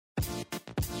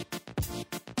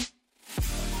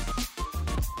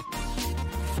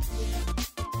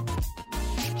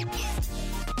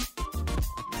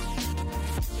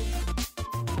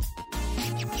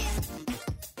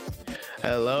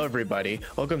Hello, everybody.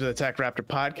 Welcome to the Tech Raptor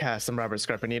podcast. I'm Robert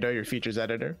Scarpanito, your features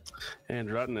editor.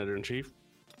 Andrew Rutten, editor-in-chief.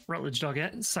 Rutledge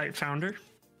Doggett, site founder.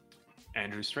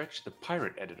 Andrew Stretch, the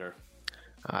pirate editor.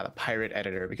 The pirate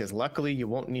editor, because luckily you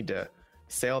won't need to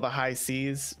sail the high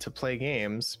seas to play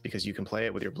games because you can play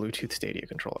it with your Bluetooth Stadia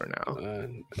controller now.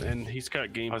 And he's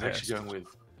got Game Pass. I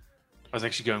was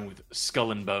actually going with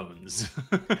Skull and Bones.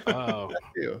 Oh,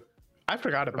 I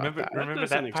forgot about that. Remember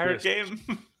that pirate game?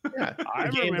 Yeah, I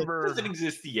remember. It doesn't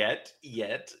exist yet.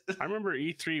 I remember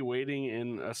E3 waiting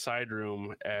in a side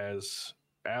room as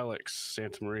Alex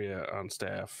Santamaria on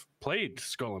staff played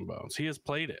Skull and Bones. He has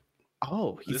played it.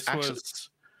 Oh, This was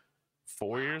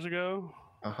 4 years ago.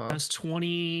 That was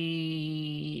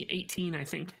 2018, I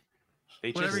think.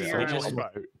 They Whatever just, year they it just was.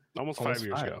 Almost Almost 5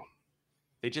 years five. ago.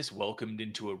 they just welcomed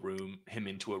him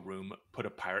into a room, put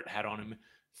a pirate hat on him,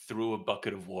 threw a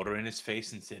bucket of water in his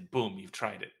face, and said, "Boom, you've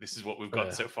tried it. This is what we've got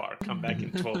Yeah. so far. Come back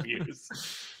in 12 years."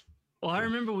 Well, I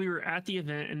remember we were at the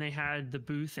event and they had the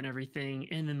booth and everything.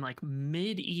 And then, like,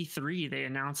 mid E3, they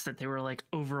announced that they were like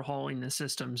overhauling the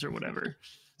systems or whatever.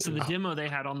 So the demo they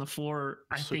had on the floor,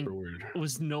 I think, Super weird.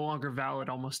 was no longer valid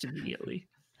almost immediately.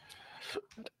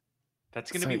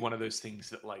 That's going to be one of those things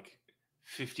that, like,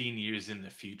 15 years in the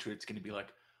future, it's going to be like,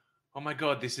 oh my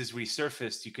God, this is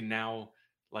resurfaced. You can now,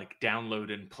 like,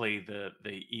 download and play the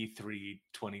E3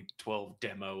 2012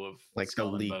 demo of Like the Skull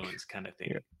and leak. Bones kind of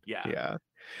thing. Yeah. Yeah.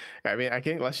 I mean,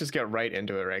 let's just get right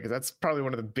into it, right? Because that's probably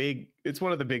one of the big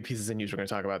pieces of news we're going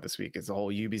to talk about this week is the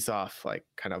whole Ubisoft, like,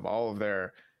 kind of all of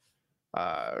their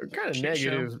kind of Shit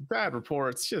negative, bad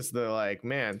reports. Just the, like,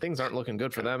 man, things aren't looking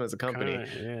good for them as a company.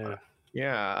 Yeah.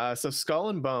 Yeah. So Skull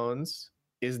and Bones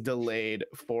is delayed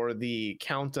for the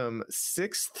count 'em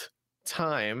sixth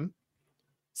time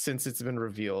since it's been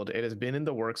revealed. It has been in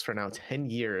the works for now 10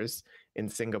 years in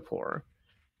Singapore,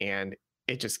 and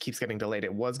it just keeps getting delayed.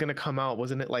 It was going to come out,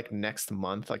 wasn't it, like next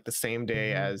month, like the same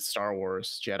day as Star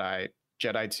Wars Jedi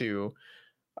 2,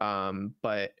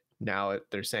 but now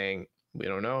they're saying we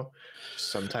don't know,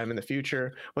 sometime in the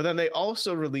future. But then they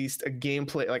also released a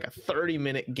gameplay, like a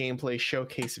 30-minute gameplay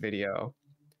showcase video.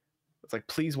 It's like,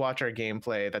 please watch our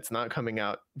gameplay that's not coming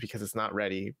out because it's not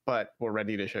ready, but we're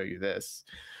ready to show you this.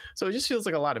 So it just feels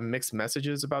like a lot of mixed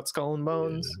messages about Skull and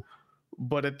Bones. Yeah.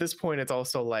 But at this point, it's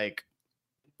also like,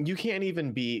 you can't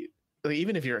even be, like,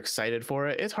 even if you're excited for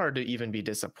it, it's hard to even be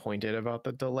disappointed about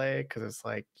the delay, because it's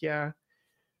like, yeah,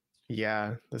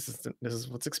 this is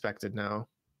what's expected now.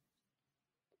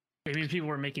 I mean, people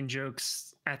were making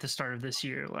jokes at the start of this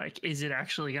year, like, is it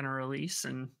actually going to release?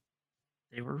 And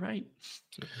they were right.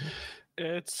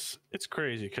 It's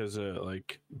crazy because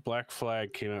like Black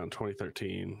Flag came out in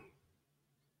 2013,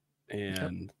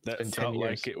 and that been 10 felt years.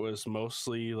 like it was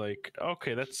mostly like,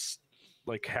 okay, that's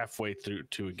like halfway through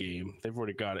to a game. They've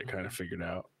already got it kind of figured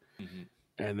out, Mhm.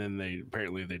 and then they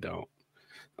don't.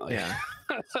 Like- Yeah.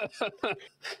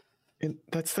 And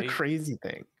that's the They- crazy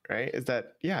thing, right? Is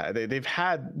that, yeah, they've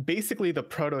had basically the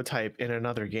prototype in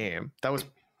another game that was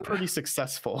pretty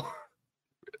successful.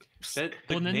 The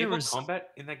Well, then there naval was-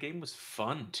 combat in that game was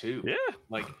fun too. yeah.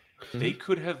 Like, they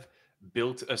could have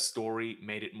built a story,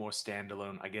 made it more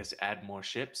standalone, I guess, add more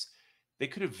ships. They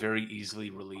could have very easily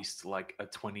released like a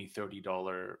 $20,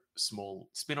 $30 small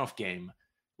spin-off game,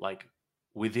 like,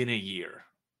 within a year.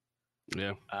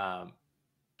 Yeah. And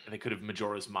they could have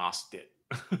Majora's Masked it.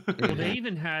 Well, they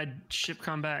even had ship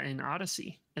combat in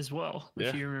Odyssey as well, if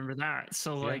Yeah. you remember that.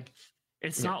 So, Yeah. like,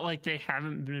 it's not like they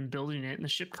haven't been building it, and the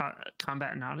ship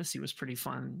combat in Odyssey was pretty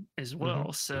fun as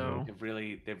well. So, They've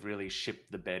really shipped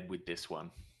the bed with this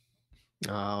one.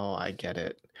 Oh, I get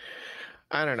it.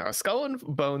 I don't know. Skull and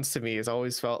Bones to me has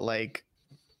always felt like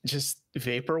just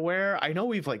vaporware. I know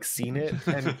we've, like, seen it,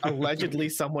 and allegedly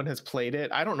someone has played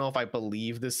it. I don't know if I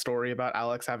believe this story about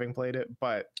Alex having played it,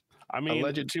 but I mean,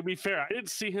 Alleged- to be fair, I didn't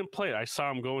see him play it. I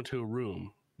saw him go into a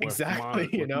room. with Exactly,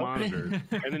 you with know? monitors,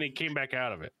 and then he came back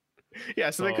out of it. yeah,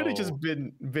 so they could have So- just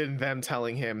been them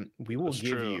telling him, we will That's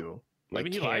give true. you, like,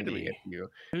 Maybe he lied to candy me. if you.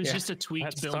 it was Yeah. just a That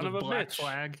tweaked build son of of a Black bitch.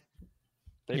 Flag.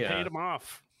 They Yeah. paid him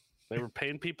off. They were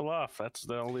paying people off. That's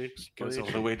the only Goes explanation.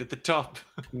 all the way to the top.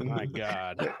 My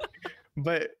God.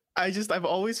 But I've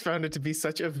always found it to be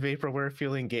such a vaporware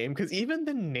feeling game, because even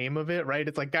the name of it, right?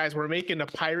 It's like, guys, we're making a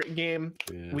pirate game.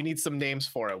 Yeah. We need some names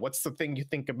for it. What's the thing you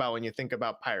think about when you think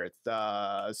about pirates?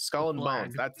 Skull and Flag.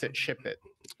 Bones. That's it. Ship it.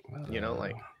 You know,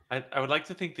 like, I would like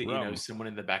to think that, Rum. someone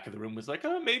in the back of the room was like,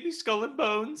 oh, maybe Skull and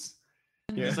Bones.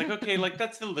 yeah. It's like, okay, like,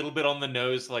 that's a little bit on the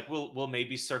nose. Like, we'll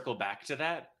maybe circle back to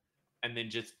that. And then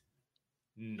just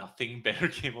nothing better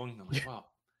came along. I'm like, wow,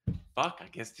 fuck, I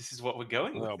guess this is what we're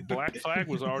going with. Well, Black Flag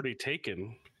was already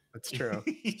taken, That's true.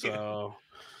 Yeah. so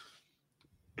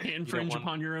Infringe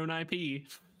upon your own IP.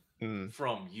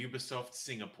 From Ubisoft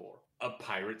Singapore, A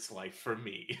Pirate's Life for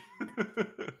Me.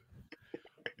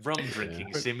 Rum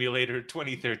Drinking Simulator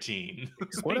 2013.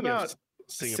 What about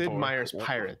Singapore, Sid Meier's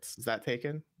Pirates? Is that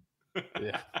taken?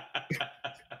 Yeah.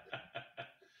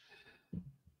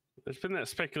 There's been that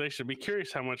speculation. I'd be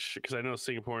curious how much, because I know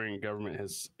Singaporean government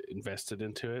has invested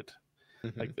into it.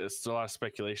 Like, there's a lot of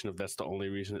speculation if that's the only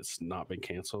reason it's not been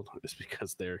canceled. It's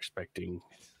because they're expecting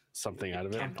something out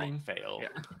of it. Cannot fail.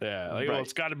 Yeah, like, well,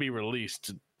 it's got to be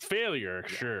released. Failure,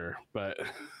 sure, but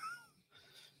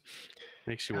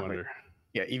makes you wonder.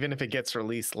 Yeah, even if it gets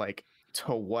released, like,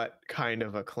 to what kind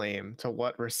of acclaim, to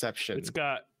what reception? It's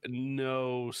got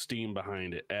no steam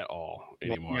behind it at all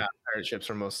anymore. Yeah, pirate ships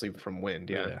are mostly from Wind.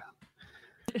 Yeah.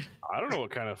 I don't know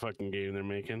what kind of fucking game they're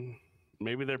making.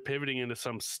 Maybe they're pivoting into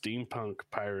some steampunk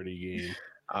piratey game.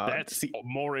 That's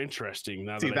more interesting.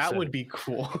 Now that would be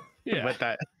cool. Yeah,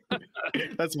 but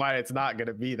that's why it's not going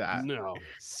to be that. No,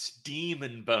 Steam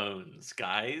and Bones,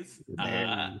 guys.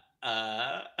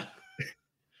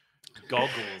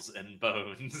 Goggles and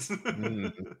Bones.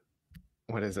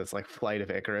 What is this, like Flight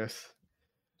of Icarus?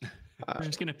 We're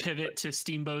just gonna pivot to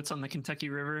steamboats on the Kentucky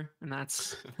River, and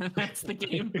that's the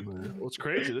game. Well, it's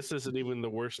crazy. This isn't even the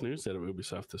worst news out of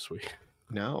Ubisoft this week.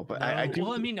 No, but I do.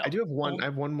 Well, I do have one. I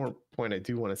have one more point I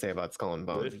do want to say about Skull and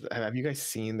Bones. Have you guys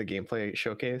seen the gameplay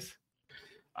showcase?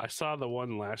 I saw the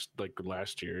one last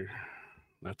year.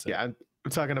 That's it. Yeah, I'm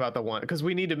talking about the one because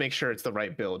we need to make sure it's the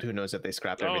right build. Who knows if they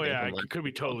scrapped everything? Oh yeah, it could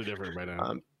be totally different by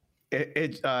now.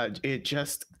 It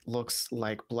just looks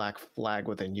like Black Flag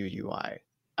with a new UI.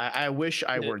 I wish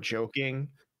I were joking,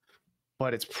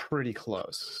 but it's pretty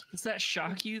close. Does that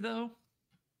shock you though?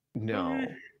 No.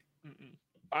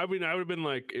 I mean, I would have been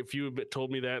like, if you had told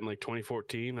me that in like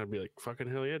 2014, I'd be like, fucking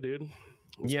hell yeah, dude.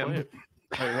 Let's play it.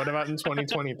 Hey, what about in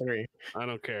 2023? I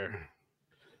don't care.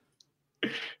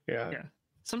 Yeah.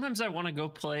 Sometimes I want to go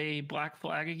play Black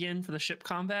Flag again for the ship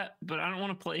combat, but I don't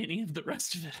want to play any of the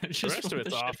rest of it. The rest of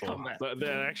it's awful.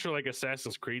 The actual like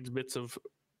Assassin's Creed bits of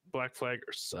Black Flag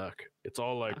suck. It's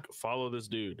all like follow this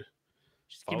dude.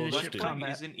 Black Flag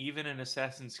isn't even an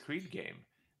Assassin's Creed game.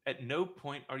 At no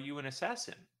point are you an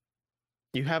assassin.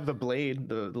 You have the blade,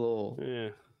 the little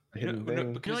hidden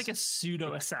thing. You're like a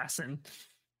pseudo assassin.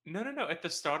 No. At the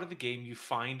start of the game, you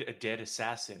find a dead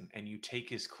assassin and you take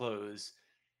his clothes,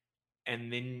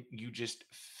 and then you just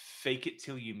fake it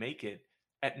till you make it.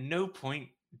 At no point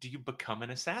do you become an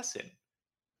assassin.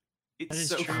 It's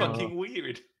so fucking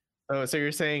weird. Oh, so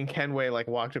you're saying Kenway like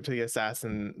walked up to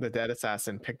the dead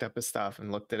assassin, picked up his stuff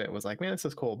and looked at it and was like, man, this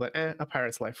is cool, but a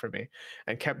pirate's life for me,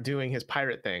 and kept doing his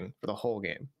pirate thing for the whole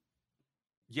game.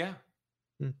 Yeah.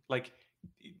 Like,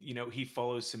 you know, he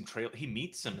follows some trail, he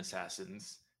meets some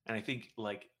assassins, and I think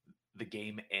like the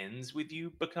game ends with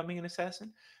you becoming an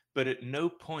assassin, but at no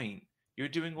point you're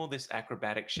doing all this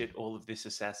acrobatic shit, all of this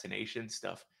assassination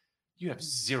stuff. You have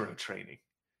zero training.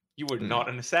 You were not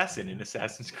an assassin in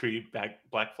Assassin's Creed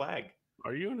Black Flag.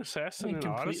 Are you an assassin in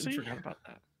Odyssey? Forgot about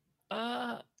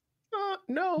that.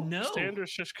 No.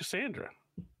 Cassandra's just Cassandra.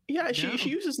 Yeah, she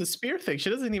uses the spear thing. She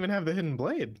doesn't even have the hidden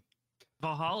blade.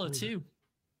 Valhalla too.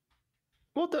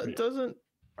 Well, doesn't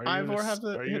Ivor have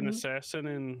the? Are you an assassin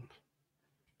in?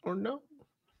 Or no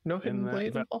hidden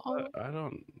blade in Valhalla? I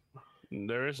don't.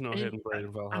 There is no hidden blade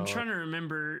in Valhalla. I'm trying to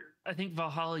remember. I think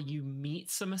Valhalla, you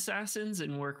meet some assassins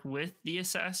and work with the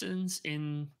assassins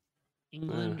in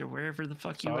England or wherever the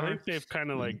fuck you are. I think they've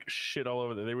kind of like shit all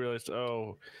over there. They realized,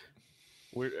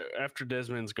 we're after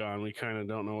Desmond's gone, we kind of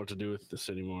don't know what to do with this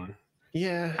anymore.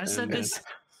 Yeah, I said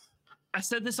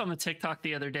this on the TikTok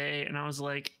the other day, and I was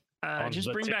like,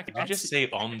 just bring back. I just say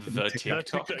on the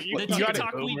TikTok.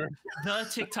 The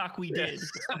TikTok we did.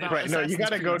 Right? No, you got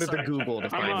to go to the Google to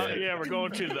find it. Yeah, we're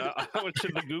going to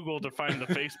the Google to find the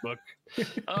Facebook.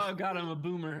 Oh God, I'm a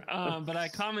boomer. But I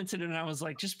commented and I was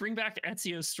like, just bring back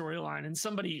Ezio's storyline. And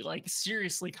somebody like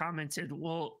seriously commented,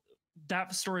 well,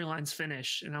 that storyline's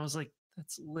finished. And I was like,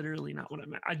 that's literally not what I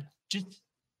meant. I just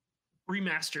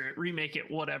remaster it, remake it,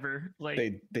 whatever. Like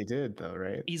they did though,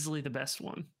 right? Easily the best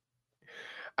one.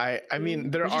 I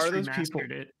mean, there are those people.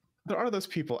 There are those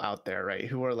people out there, right,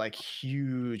 who are like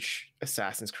huge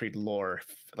Assassin's Creed lore,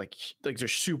 like they're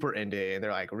super into it, and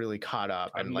they're like really caught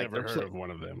up. I've and like never heard of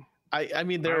one of them. I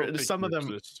mean, there's some of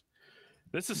them.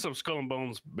 This is some Skull and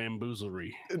Bones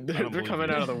bamboozlery. They're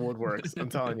coming out of the woodworks. I'm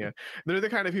telling you, they're the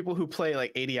kind of people who play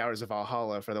like 80 hours of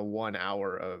Valhalla for the 1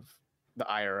 hour of the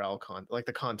IRL content, like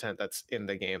the content that's in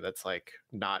the game that's like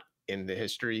not in the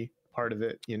history part of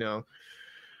it, you know.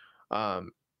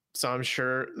 So I'm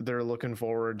sure they're looking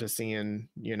forward to seeing,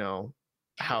 you know,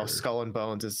 how Sure. Skull and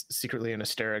Bones is secretly an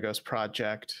Asterigos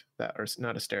project that, or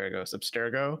not Asterigos,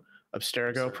 Abstergo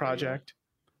Abstergo, yeah. project.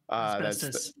 That's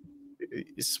Asbestos.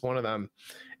 it's one of them.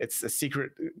 It's a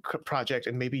secret project,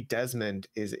 and maybe Desmond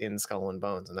is in Skull and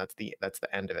Bones, and that's the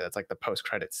end of it. That's like the post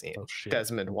credit scene. Oh shit.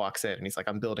 Desmond walks in and he's like,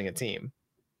 "I'm building a team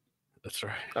That's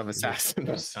right. of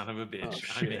assassins." Son of a bitch.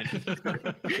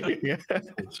 Oh, I'm in. Yeah,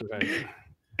 That's right.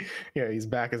 yeah, he's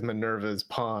back as Minerva's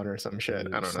pawn or some shit.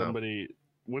 I don't know. Somebody.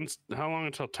 How long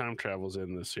until time travel's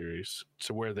in the series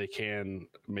to where they can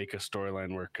make a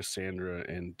storyline where Cassandra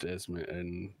and Desmond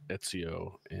and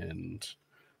Ezio and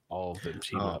all of them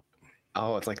team up?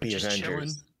 Oh, it's like the Just Avengers, chilling.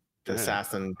 the Yeah.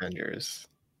 Assassin Avengers.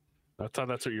 I thought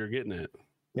that's what you're getting at.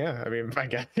 Yeah, I mean, if I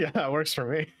get, yeah, that works for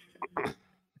me.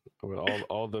 Where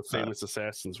all the famous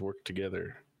assassins work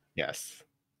together. Yes,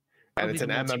 That'll and be it's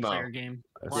an the MMO. multiplayer game.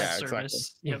 That's- Live Yeah, exactly.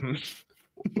 service. Yep. Mhm.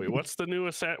 Wait, what's the new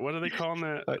what are they calling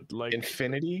that? Like,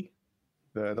 Infinity,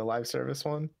 the live service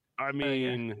one. I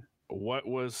mean, what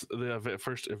was the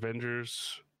first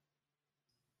Avengers?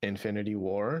 Infinity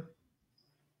War.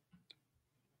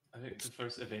 I think the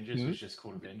first Avengers was just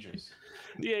called Avengers.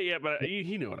 Yeah, but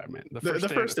you know what I meant. The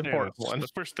first important one. The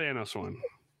first Thanos one.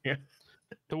 Yeah.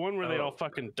 The one where they all Oh.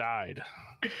 fucking died.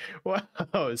 Wow,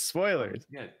 spoilers.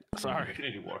 Yeah. Sorry.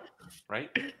 Infinity War, right?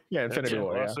 Yeah, Infinity That's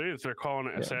War. it. Yeah. Well, so if they're calling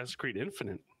it Yeah. Assassin's Creed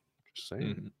Infinite. Just saying.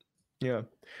 Mhm. Yeah.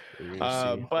 You're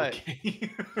gonna see. But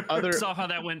Okay. other Saw how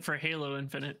that went for Halo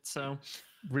Infinite. So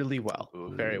really well,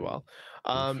 very Ooh. well.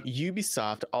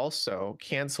 Ubisoft also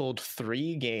canceled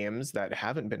 3 games that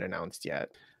haven't been announced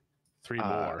yet. 3 uh,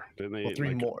 more. Didn't they? Well, 3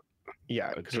 like, more.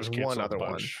 Yeah, because there's just one canceled a other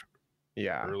one. bunch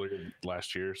Yeah. earlier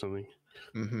last year or something.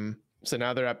 hmm So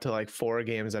now they're up to like 4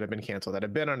 games that have been canceled that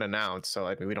have been unannounced. So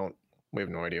like we have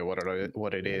no idea what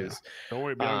it Yeah. is. Don't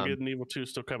worry, Beyond Um, Good and Evil 2 is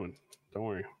still coming. Don't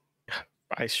worry.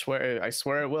 I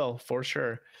swear it will for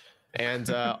sure. And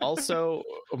also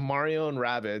Mario and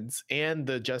Rabbids and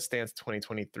the Just Dance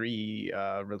 2023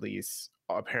 release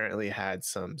apparently had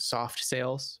some soft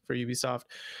sales for Ubisoft.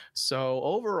 So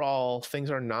overall, things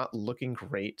are not looking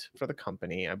great for the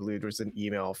company. I believe there was an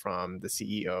email from the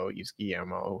CEO,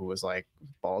 Guillermo, who was like,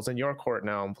 "Balls in your court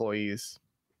now, employees."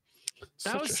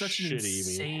 that was such an shitty email.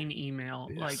 insane email.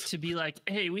 Like Yes. to be like,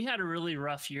 hey, we had a really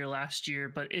rough year last year,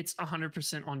 but it's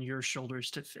 100% on your shoulders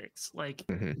to fix. Like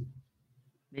Mhm.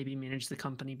 maybe manage the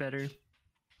company better.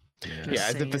 Yeah. Just Yeah,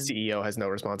 as if the saying. CEO has no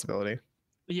responsibility.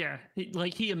 Yeah, he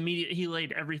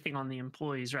laid everything on the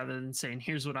employees rather than saying,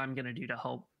 "Here's what I'm going to do to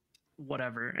help,"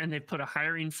 whatever. And they put a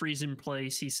hiring freeze in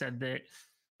place. He said that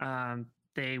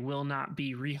they will not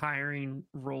be rehiring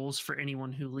roles for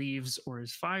anyone who leaves or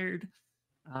is fired,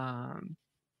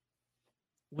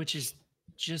 which is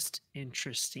just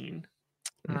interesting.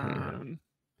 Mhm.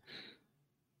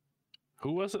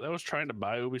 Who was it that was trying to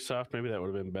buy Ubisoft? Maybe that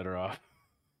would have been better off.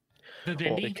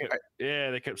 Vivendi, They kept,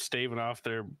 they kept staving off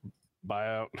their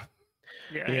buyout. yeah,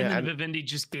 Yeah, and then and- Vivendi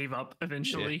just gave up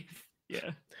eventually.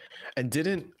 Yeah. And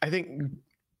I think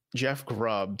Jeff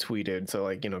Grubb tweeted, so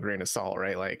like, grain of salt,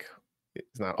 right? Like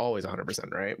it's not always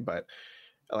 100% right, but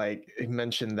like he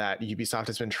mentioned that Ubisoft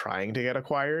has been trying to get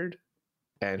acquired,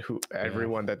 and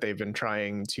everyone that they've been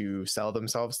trying to sell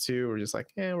themselves to were just like,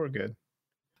 we're good.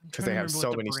 Because they Trying to have remember so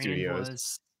what the many brand studios.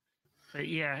 was. But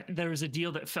yeah, there was a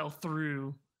deal that fell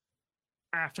through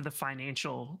after the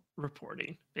financial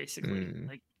reporting, basically. Mm.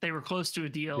 Like they were close to a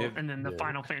deal, They've- and then the yeah.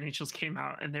 final financials came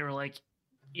out, and they were like,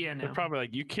 "Yeah, no." They're probably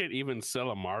like, you can't even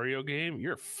sell a Mario game.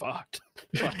 You're fucked.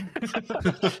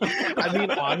 I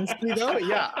mean, honestly though,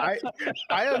 yeah,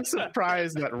 I am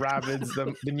surprised that Rabbids,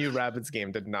 the new Rabbids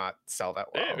game, did not sell that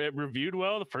well. It reviewed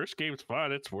well. The first game's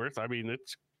fun. It's worth. I mean,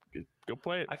 go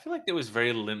play it. I feel like there was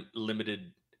very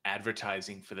limited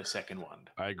advertising for the second one.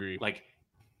 I agree. Like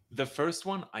the first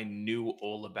one, I knew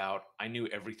all about. I knew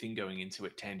everything going into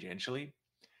it tangentially.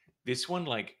 This one,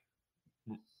 like,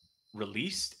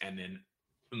 released and then,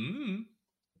 Mhm.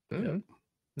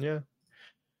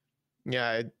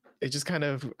 Yeah. It just kind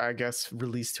of, I guess,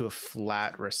 released to a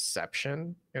flat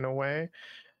reception in a way,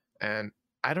 and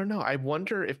I don't know. I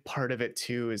wonder if part of it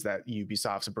too is that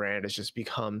Ubisoft's brand has just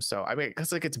become so. I mean,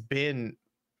 because like it's been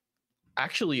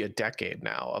actually a decade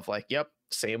now of like, yep,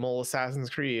 same old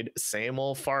Assassin's Creed, same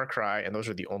old Far Cry, and those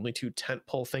are the only 2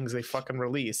 tentpole things they fucking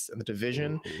release. And the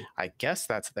Division, Mhm. I guess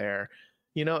that's there.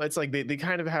 It's like they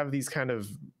kind of have these kind of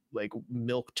like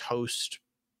milk toast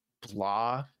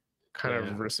blah kind Yeah.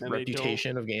 of And they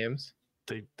reputation of games.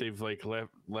 They've like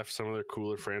left some of their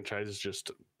cooler franchises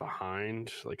just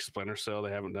behind, like Splinter Cell.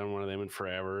 They haven't done one of them in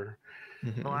forever.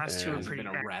 The last two are And- There's pretty been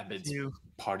a bad Rabbids too.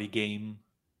 party game.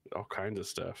 All kinds of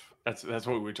stuff. That's what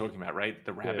we were talking about, right?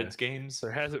 The Rabbids games.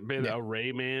 There hasn't been Yeah. a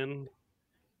Rayman.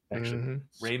 Actually, Mhm.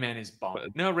 Rayman is bomb.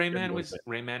 But No, little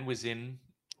Rayman was in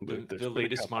There's the been a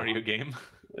latest couple. Mario game.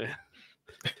 Yeah.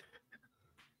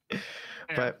 Yeah.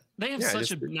 But They have yeah, such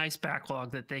just- a nice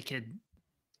backlog that they could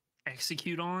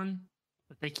execute on,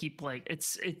 but they keep like it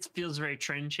feels very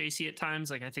trend chasey at times.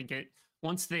 Like I think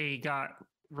once they got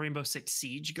Rainbow Six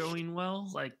Siege going well,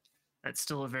 like that's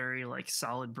still a very like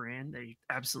solid brand. They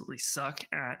absolutely suck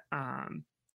at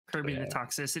curbing the Yeah.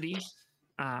 toxicity.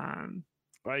 I think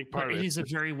But part of it it is a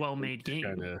very well made game.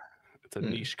 It's a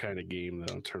niche kind of game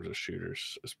though in terms of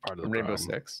shooters. Is part of the Rainbow problem.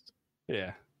 Six.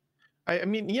 Yeah, I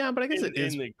mean, yeah, but I guess in, it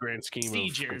is. in the grand scheme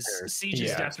Siege of is comparison. Siege is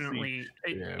Yeah. definitely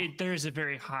yeah. there is a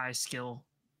very high skill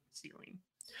ceiling.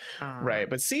 Right,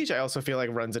 but Siege I also feel like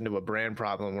runs into a brand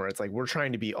problem where it's like we're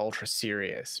trying to be ultra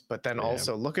serious, but then Yeah.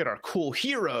 also look at our cool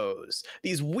heroes,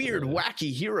 these weird Yeah.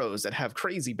 wacky heroes that have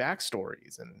crazy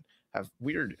backstories and have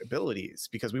weird abilities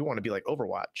because we want to be like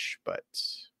Overwatch, but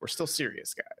we're still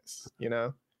serious guys, you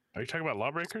know. Are you talking about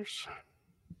Lawbreakers?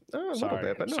 Oh, a little Sorry,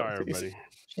 bit, but no, sorry, it's- everybody.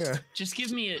 yeah. just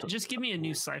give me a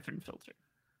new siphon filter.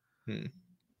 I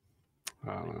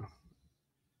don't know.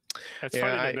 It's Yeah,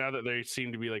 funny that now that they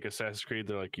seem to be like Assassin's Creed,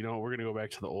 they're like, we're gonna go back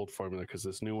to the old formula because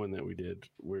this new one that we did,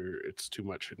 it's too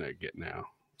much to get now.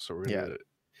 So we're gonna.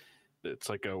 It's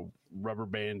like a rubber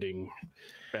banding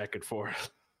back and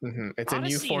forth. It's a new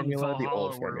Odyssey and formula, the old Valhalla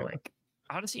were formula. like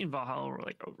Odyssey and Valhalla were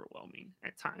like overwhelming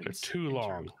at times. They're too in long.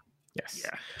 terms- Yes.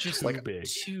 Yeah, just Like like big.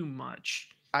 too much.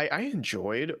 I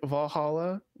enjoyed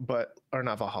Valhalla, or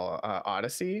not Valhalla,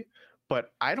 Odyssey,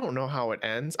 but I don't know how it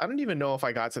ends. I don't even know if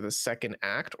I got to the second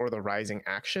act or the rising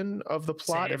action of the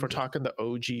plot. If Same. we're talking the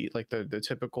OG, like the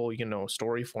typical,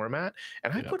 story format,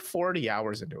 and I Yeah. put 40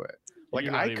 hours into it. Like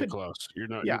You're not I even could, reclose. You're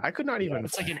not. yeah, you're- I could not even.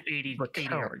 It's like an 80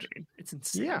 hour recount. game. It's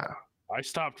insane. Yeah, I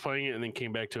stopped playing it and then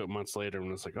came back to it months later and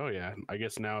was like, oh yeah, I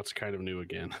guess now it's kind of new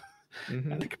again.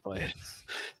 mhm. I think I play it.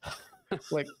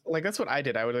 like that's what I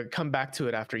did. I would come back to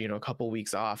it after a couple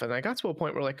weeks off, and I got to a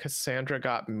point where like Cassandra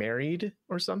got married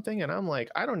or something, and I'm like,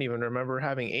 I don't even remember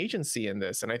having agency in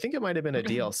this, and I think it might have been a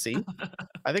DLC.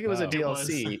 I think it was a Oh. It was.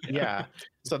 DLC. Yeah.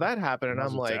 So that happened, and I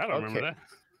I'm was gonna say, like, I don't remember okay. that.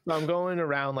 So I'm going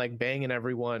around like banging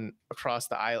everyone across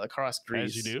the island, across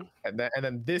Greece. As you do. And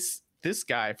then this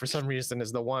guy for some reason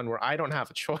is the one where I don't have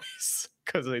a choice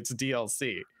because it's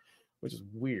DLC, which is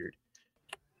weird.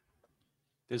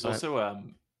 There's But- also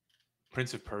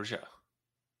Prince of Persia.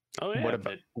 Oh yeah. What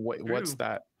about what's True.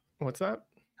 that? What's that?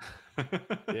 Yeah,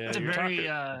 It's a you're very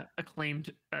talking-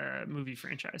 acclaimed movie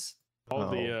franchise. all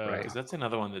the Oh, right. Because that's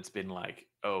another one that's been like,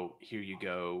 oh, here you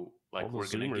go. Like, All the we're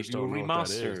going to Zoomers give you a don't know what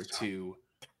that remaster is. to.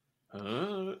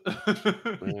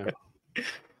 yeah,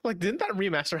 Like, didn't that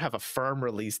remaster have a firm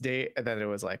release date? And then it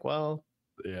was like, well,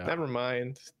 yeah. never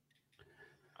mind.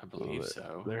 I believe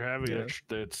so. They're having Yeah.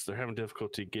 they're having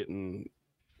difficulty getting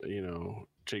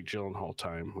Jake Gyllenhaal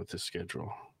time with his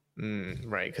schedule.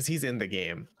 Right, because he's in the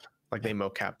game. Like they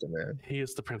mocapped him in. He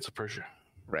is the Prince of Persia.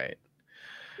 Right.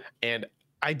 And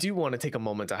I do want to take a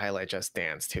moment to highlight Just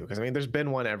Dance too, because I mean, there's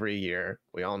been one every year.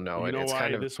 We all know you it. know It's why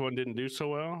kind of this one didn't do so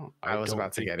well? I was don't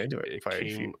about to get think into it. It If I-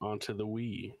 if came you- onto the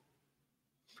Wii.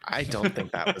 I don't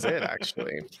think that was it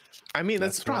actually. I mean,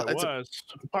 that's what probably it was.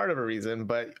 part of a reason,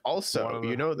 but One also of the-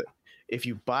 you know that if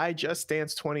you buy Just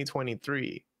Dance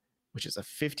 2023, which is a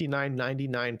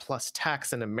 $59.99 plus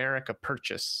tax in America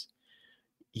purchase,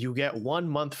 you get 1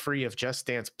 month free of Just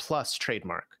Dance Plus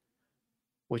trademark,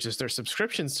 which is their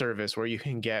subscription service where you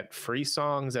can get free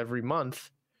songs every month,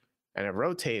 and it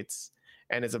rotates,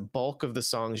 and it's a bulk of the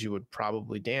songs you would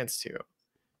probably dance to.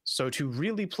 So to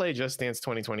really play Just Dance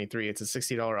 2023, it's a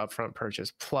 $60 upfront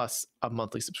purchase plus a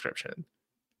monthly subscription.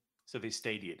 So they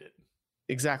stadiated it.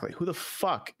 Exactly. Who the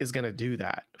fuck is going to do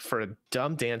that for a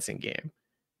dumb dancing game?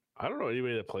 I don't know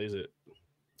anybody that plays it,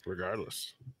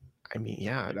 regardless. I mean,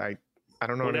 yeah, I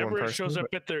don't know anyone Whenever it shows personally,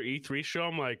 up at their E3 show,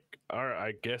 I'm like, all right,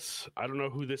 I guess I don't know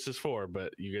who this is for,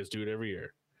 but you guys do it every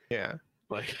year. but yeah.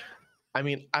 Like, I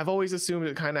mean, I've always assumed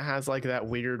it kind of has like that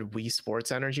weird Wii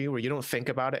Sports energy where you don't think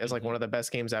about it as like one of the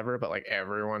best games ever, but like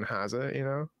everyone has it, you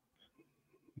know?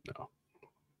 no.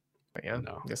 But yeah,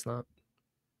 No. I guess not.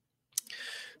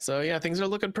 So yeah, things are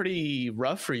looking pretty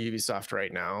rough for Ubisoft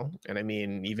right now. And I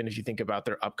mean, even if you think about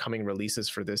their upcoming releases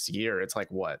for this year, it's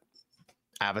like what?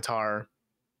 Avatar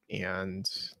and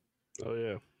Oh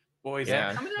yeah. Boys,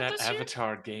 Yeah. Coming out that this year?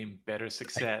 Avatar game better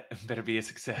be a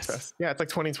success. yeah, it's like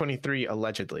 2023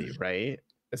 allegedly, right?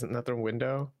 Isn't that their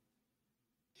window?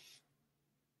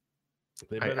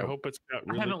 They I- better I- hope it's got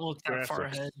I really haven't looked that far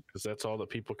ahead. because that's all that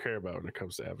people care about when it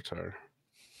comes to Avatar.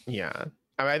 Yeah.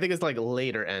 I mean, I think it's like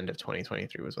later end of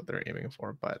 2023 was what they're aiming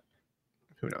for, but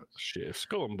who knows? Shit, if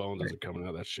Skull and Bones isn't coming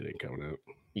out, that shit ain't coming out.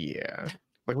 Yeah.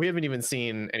 Like we haven't even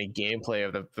seen any gameplay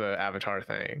of the Avatar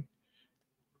thing.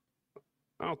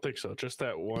 I don't think so. Just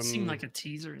that one It seemed like a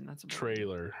teaser, and that's about it.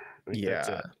 trailer. I think that's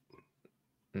Yeah.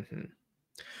 it. hmm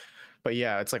But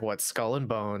yeah, it's like what Skull and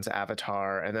Bones,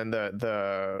 Avatar, and then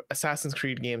the Assassin's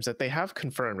Creed games that they have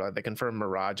confirmed. Like they confirmed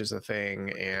Mirage is a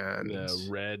thing, and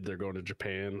Red, they're going to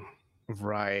Japan.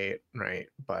 right.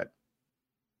 But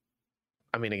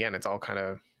I mean, again, it's all kind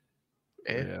of.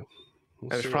 Yeah. We'll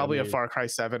There's see what probably I a mean. Far Cry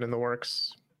 7 in the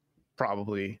works.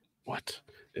 Probably. What?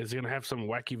 Is he gonna have some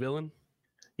wacky villain?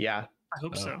 Yeah. I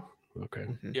hope Oh. so. Okay.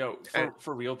 Mhm. Yo,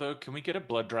 for real though, can we get a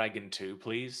Blood Dragon 2,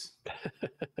 please?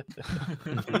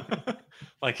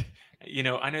 Like, I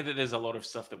know that there's a lot of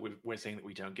stuff that we're saying that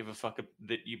we don't give a fuck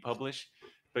that you publish,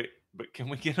 but can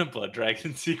we get a Blood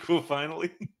Dragon sequel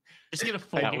finally? Just get a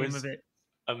full That game was- of it.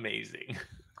 Amazing.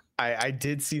 I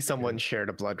did see someone shared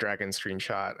a Blood Dragon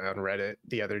screenshot on Reddit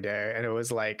the other day, and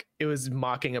it was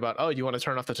mocking about, oh, you want to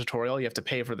turn off the tutorial? You have to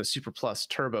pay for the Super Plus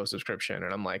Turbo subscription.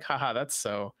 And I'm like, haha, that's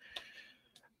so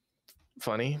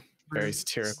funny. Very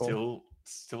satirical.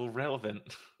 Still relevant.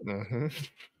 hmm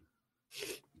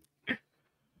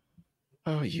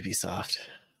Oh, Ubisoft.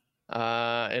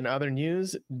 In other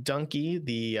news, Donkey,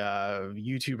 the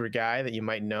YouTuber guy that you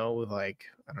might know with like,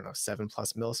 I don't know,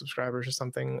 7+ mil subscribers or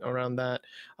something around that.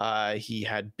 He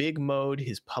had Big Mode,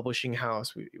 his publishing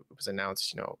house. It was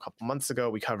announced, a couple months ago.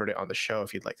 We covered it on the show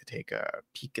if you'd like to take a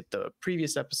peek at the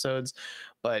previous episodes.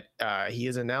 But he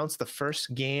has announced the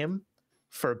first game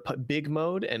for Big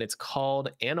Mode, and it's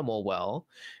called Animal Well.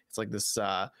 It's like this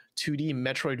 2D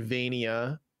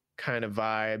Metroidvania kind of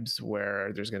vibes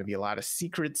where there's going to be a lot of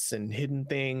secrets and hidden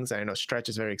things. I know Stretch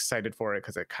is very excited for it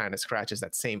because it kind of scratches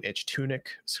that same itch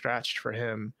Tunic scratched for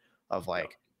him of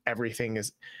like everything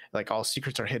is like all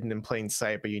secrets are hidden in plain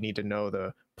sight, but you need to know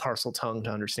the parcel tongue to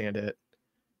understand it.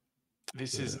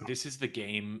 This is the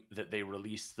game that they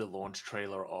released the launch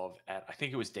trailer of at, I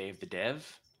think it was Day of the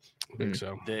Dev, I think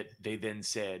so. that they then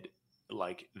said,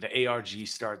 like, the ARG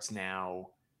starts now.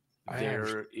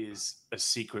 There is a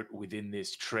secret within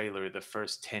this trailer. The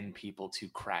first 10 people to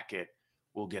crack it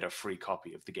will get a free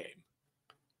copy of the game.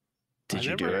 Did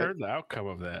you I do never it? heard the outcome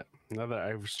of that. Now that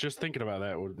I was just thinking about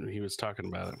that when he was talking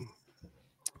about it.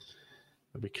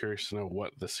 I'd be curious to know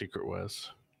what the secret was.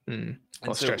 Well, And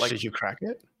so, Stretch, like- did you crack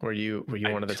it? Were you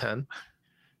I- one of the 10?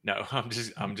 No, I'm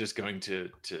just going to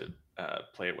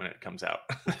play it when it comes out.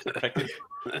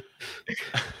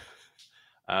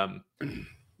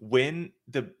 When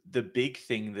the big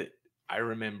thing that I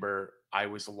remember I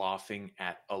was laughing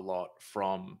at a lot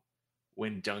from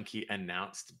when Donkey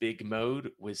announced Big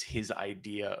Mode was his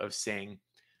idea of saying,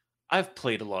 I've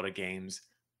played a lot of games.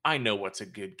 I know what's a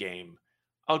good game.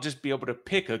 I'll just be able to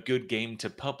pick a good game to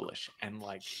publish. And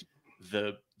like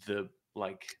the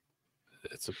like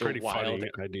It's a the pretty funny wild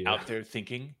idea. out there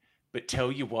thinking, but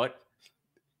tell you what,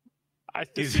 It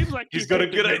He's- seems like he's you got a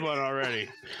picked good good idea. one already.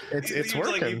 It's seems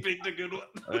working. like he picked a good one.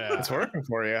 Yeah. It's working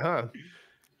for you, huh?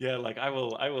 Yeah, like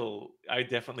I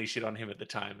definitely shit on him at the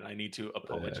time, and I need to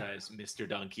apologize, Mr.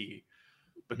 Donkey,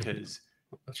 because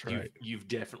That's right. you've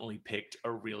definitely picked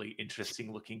a really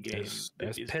interesting looking game As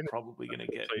that is Penn- probably gonna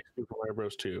get Play Super Mario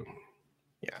Bros. 2.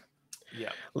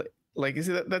 yeah. Like, you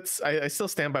see, I still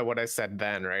stand by what I said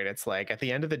then, right? It's like at the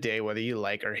end of the day, whether you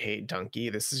like or hate Donkey,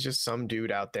 this is just some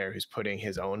dude out there who's putting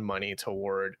his own money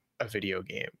toward a video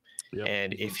game. Yep.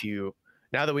 And if you,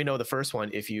 now that we know the first one,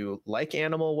 if you like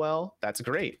Animal Well, that's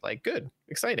great. Like, good,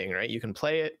 exciting, right? You can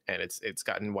play it, and it's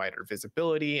gotten wider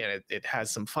visibility, and it has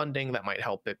some funding that might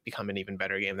help it become an even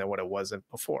better game than what it was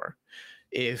before.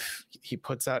 If he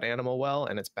puts out Animal Well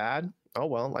and it's bad, oh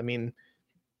well. I mean,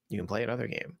 you can play another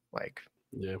game. Like,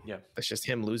 Yeah. that's just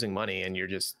him losing money, and you're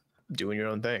just doing your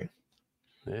own thing.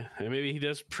 Yeah. And maybe he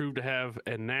does prove to have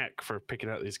a knack for picking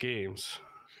out these games.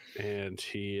 And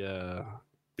he You were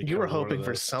becomes one of hoping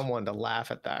for those- someone to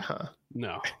laugh at that, huh?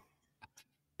 No.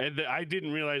 And I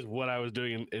didn't realize what I was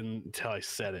doing until I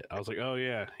said it. I was like, "Oh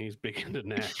yeah, he's big into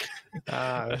knack."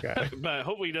 Ah, okay. But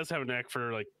hopefully, he does have a knack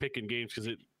for like picking games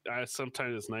because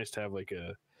sometimes it's nice to have like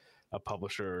a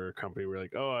publisher or a company where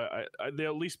like, oh, they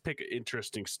at least pick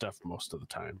interesting stuff most of the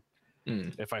time.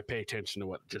 Mm. If I pay attention to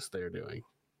what just they're doing,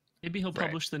 Maybe he'll Right.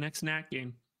 publish the next Knack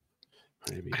game.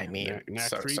 maybe. I mean, Knack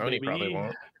so 3, Sony baby. probably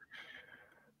won't.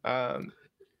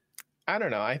 I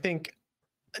don't know. I think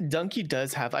Donkey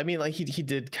does have. I mean, like he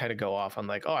did kind of go off on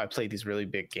like, oh, I played these really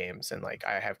big games and like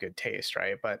I have good taste,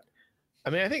 right? But I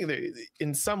mean, I think that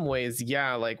in some ways,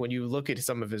 yeah. Like when you look at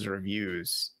some of his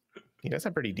reviews, he does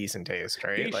have pretty decent taste,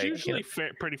 right? He's like, usually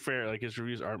pretty fair. Like his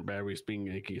reviews aren't bad. When he's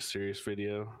being like a serious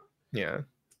video yeah.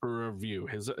 for review.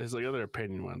 His like other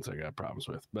opinion ones I got problems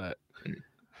with, but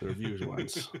the reviews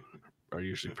ones are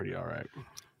usually pretty all right.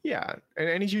 Yeah,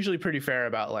 and he's usually pretty fair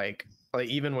about like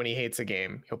even when he hates a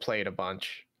game, he'll play it a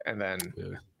bunch and then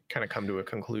Yeah. kind of come to a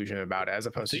conclusion about it, as I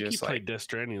opposed to think he just played like Death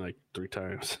Stranding like 3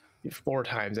 times. 4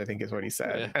 times, I think is what he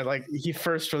said. Yeah. And like he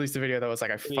first released a video that was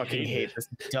like, I he fucking hated hate it. this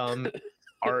dumb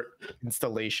art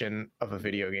installation of a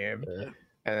video game. Yeah.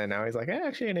 And then now he's like,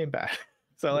 actually it ain't bad.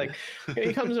 So like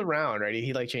he comes around, right?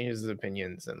 He like changes his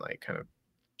opinions and like kind of,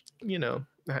 you know,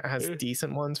 has Yeah.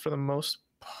 decent ones for the most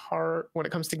part when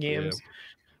it comes to games.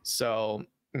 So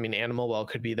I mean, Animal Well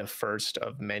could be the first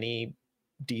of many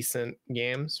decent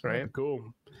games, right?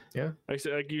 Cool. Yeah.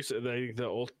 Like you said, I think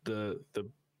the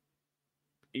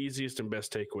easiest and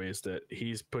best takeaway is that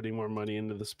he's putting more money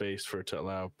into the space for it to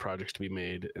allow projects to be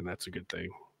made, and that's a good thing.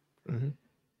 Mm-hmm.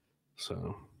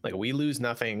 So like we lose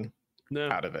nothing no,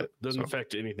 out of it. doesn't So,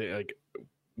 affect anything. Like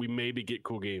we maybe get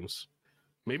cool games,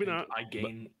 maybe And not. I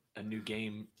gain a new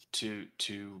game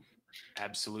to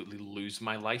absolutely lose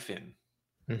my life in.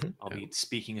 Mhm. I'll be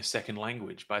speaking a second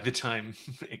language by the time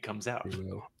it comes out. You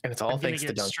know. and it's all I'm gonna thanks to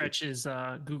get Donkey, Stretch's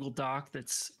Google Doc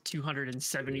that's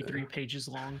 273 pages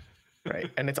long. right?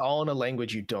 And it's all in a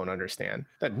language you don't understand,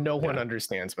 that no one Yeah.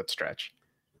 understands but Stretch.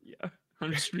 Yeah.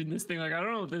 I'm just reading this thing like, I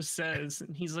don't know what this says.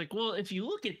 And he's like, well, if you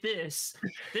look at this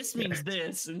means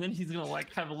this. And then he's going to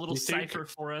like have a little You think- cipher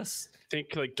for us. I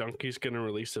think like Donkey's gonna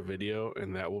release a video,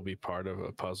 and that will be part of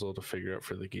a puzzle to figure out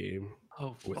for the game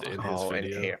Oh, within fuck. his Oh,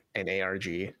 video. an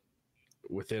ARG.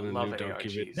 Within I a love new Donkey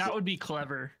ARGs. video. That would be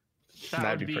clever.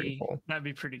 That'd be pretty cool. That'd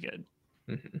be pretty good.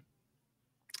 Mhm.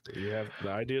 You have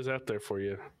the ideas out there for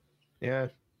you. Yeah,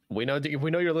 we know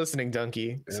you're listening,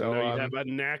 Donkey. And So I know you have a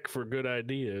knack for good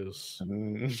ideas.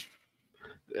 You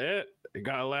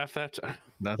gotta laugh that time.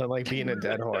 nothing like being a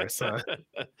dead horse, huh?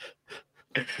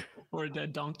 Or a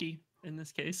dead donkey in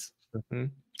this case.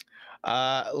 Mhm.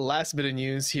 Last bit of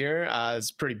news here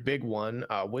is a pretty big one.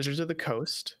 Wizards of the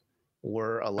Coast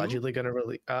were allegedly going to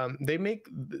release. They make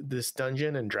this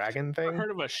Dungeon and Dragon thing.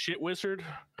 Heard of a shit wizard?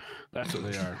 That's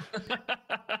what they are.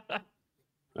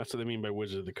 That's what they mean by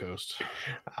Wizard of the Coast.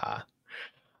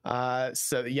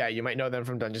 So yeah, you might know them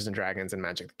from Dungeons and Dragons and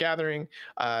Magic the Gathering.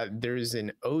 There's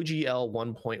an OGL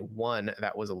 1.1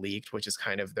 that was leaked, which is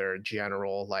kind of their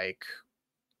general, like,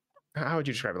 how would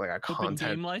you describe it? Like a Open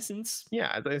content. game license.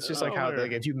 Yeah, it's just like Oh, how they're-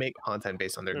 like if you make content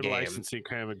based on their Their game. licensing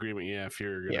kind of agreement, yeah, if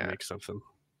you're gonna Yeah. make something.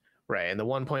 Right. And the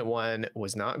 1.1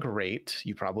 was not great.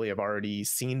 You probably have already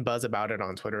seen buzz about it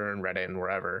on Twitter and Reddit and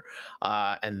wherever.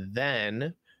 And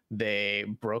then they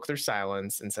broke their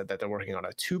silence and said that they're working on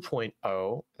a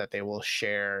 2.0 that they will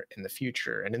share in the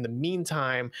future. And in the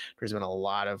meantime, there's been a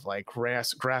lot of like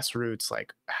grassroots,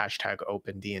 like hashtag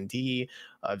open D&D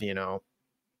of, you know,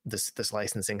 this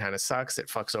licensing kind of sucks. It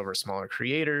fucks over smaller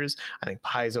creators. I think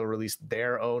Paizo released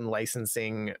their own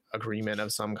licensing agreement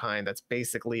of some kind that's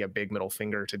basically a big middle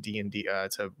finger to D&D,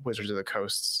 to Wizards of the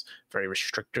Coast's very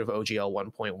restrictive OGL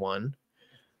 1.1.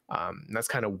 That's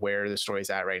kind of where the story's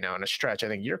at right now. In a stretch, I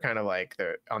think you're kind of like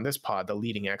on this pod the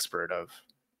leading expert of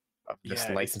this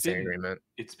Yeah, licensing agreement.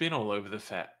 It's been all over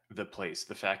the place.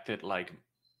 The fact that like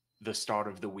the start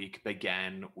of the week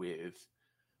began with,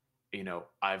 you know,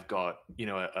 I've got, you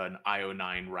know, an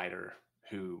IO9 writer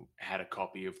who had a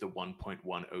copy of the 1.1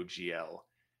 OGL,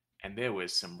 and there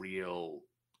was some real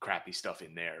crappy stuff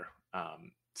in there.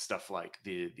 Stuff like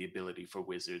the ability for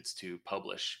Wizards to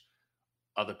publish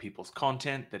other people's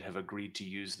content that have agreed to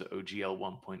use the OGL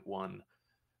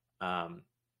 1.1.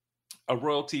 A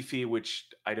royalty fee, which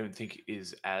I don't think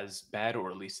is as bad, or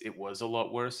at least it was a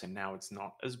lot worse, and now it's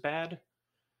not as bad.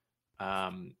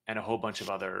 And a whole bunch of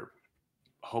other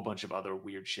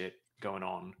weird shit going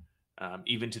on,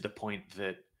 even to the point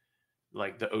that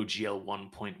like the OGL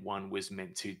 1.1 was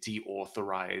meant to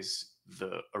deauthorize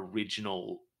the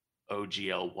original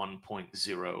OGL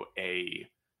 1.0A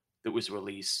that was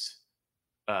released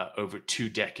over 2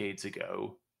 decades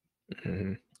ago.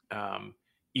 Mm-hmm.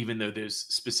 Even though there's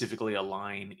specifically a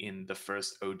line in the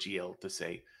first OGL to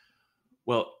say,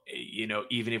 well, you know,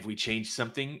 even if we change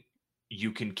something,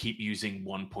 you can keep using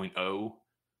 1.0.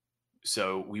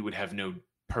 So we would have no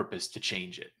purpose to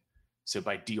change it. So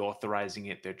by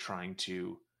deauthorizing it, they're trying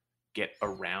to get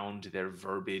around their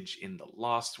verbiage in the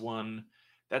last one.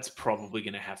 That's probably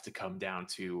going to have to come down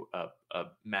to a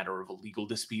matter of a legal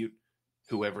dispute.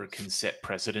 Whoever can set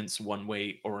precedents one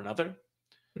way or another.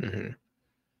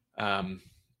 Mm-hmm.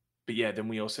 But yeah, then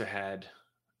we also had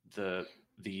the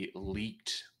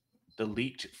leaked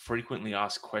frequently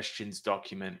asked questions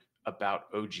document about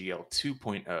OGL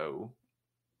 2.0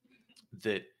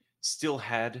 that still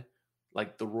had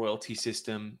like the royalty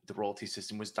system. The royalty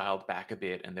system was dialed back a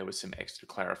bit, and there was some extra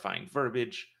clarifying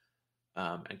verbiage,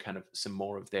 and kind of some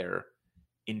more of their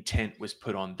intent was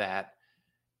put on that,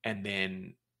 and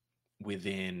then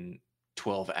within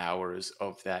 12 hours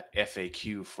of that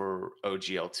FAQ for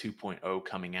OGL 2.0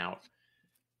 coming out,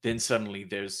 then suddenly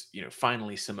there's, you know,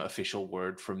 finally some official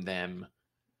word from them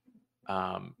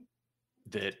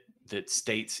that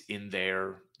states in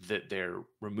there that they're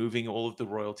removing all of the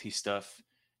royalty stuff.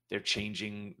 They're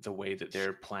changing the way that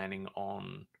they're planning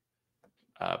on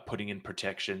putting in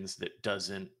protections that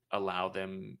doesn't allow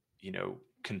them, you know,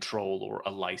 control or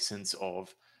a license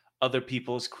of other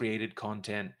people's created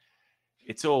content.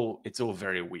 It's all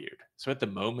very weird. So at the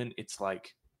moment, it's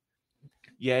like,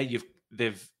 yeah,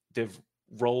 they've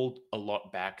rolled a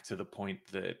lot back to the point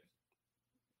that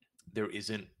there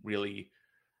isn't really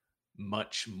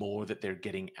much more that they're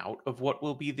getting out of what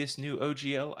will be this new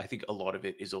OGL. I think a lot of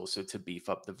it is also to beef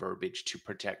up the verbiage to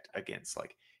protect against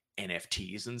like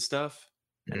NFTs and stuff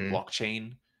and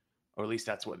blockchain, or at least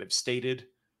that's what they've stated.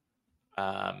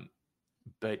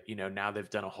 But you know, now they've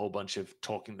done a whole bunch of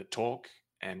talking the talk,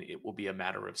 and it will be a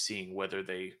matter of seeing whether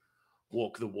they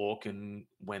walk the walk and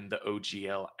when the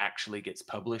OGL actually gets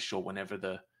published, or whenever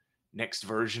the next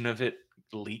version of it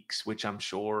leaks, which I'm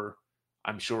sure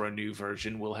a new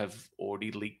version will have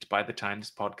already leaked by the time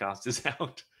this podcast is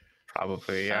out.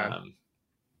 Probably, yeah.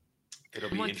 It'll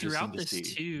be interesting throughout to this see.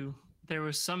 too, there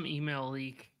was some email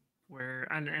leak where,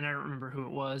 and I don't remember who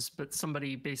it was, but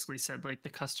somebody basically said like the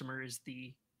customer is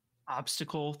the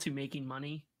obstacle to making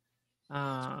money.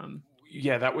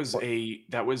 Yeah, that was a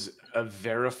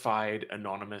verified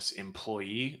anonymous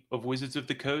employee of Wizards of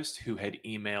the Coast who had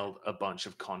emailed a bunch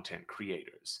of content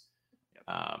creators.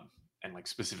 And like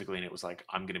specifically, and it was like,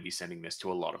 I'm going to be sending this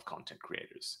to a lot of content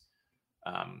creators,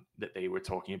 that they were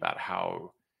talking about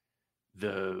how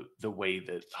the way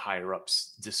that higher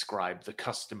ups describe the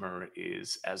customer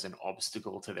is as an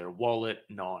obstacle to their wallet,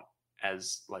 not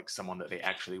as like someone that they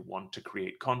actually want to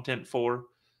create content for.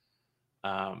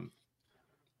 A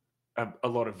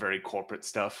lot of very corporate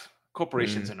stuff.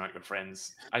 Corporations are not your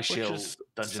friends. I shill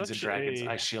Dungeons and Dragons.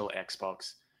 I shill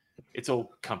Xbox. It's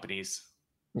all companies.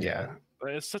 Yeah.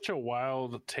 It's such a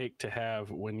wild take to have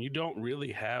when you don't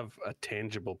really have a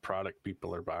tangible product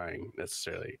people are buying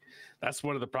necessarily. That's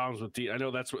one of the problems with I know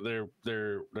that's what they're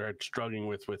struggling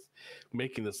with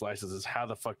making this license, is how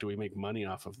the fuck do we make money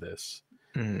off of this?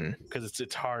 Because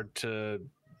it's hard to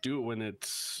do it when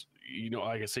it's, you know,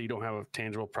 like I say, you don't have a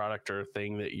tangible product or a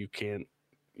thing that you could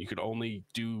only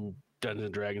do Dungeons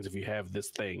and Dragons if you have this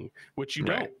thing, which you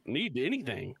don't need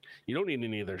anything. You don't need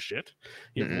any of their shit.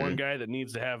 You have one guy that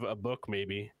needs to have a book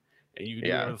maybe, and you can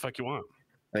do whatever the fuck you want.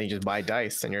 And you just buy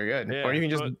dice and you're good. Or you can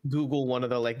just Google one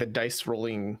of the the dice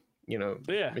rolling, you know.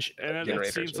 And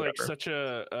that seems like such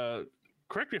a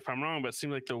correct me if I'm wrong, but it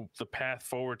seems like the path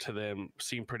forward to them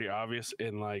seemed pretty obvious,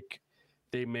 in like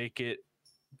they make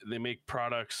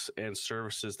products and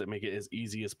services that make it as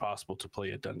easy as possible to play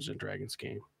a Dungeons and Dragons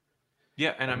game.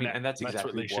 Yeah, and I mean, and that's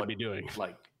exactly what they should be doing.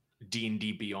 Like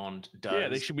D&D Beyond does. Yeah,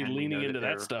 they should be leaning into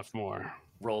that stuff more.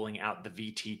 Rolling out the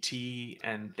VTT,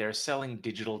 and they're selling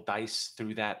digital dice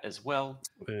through that as well.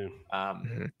 Yeah.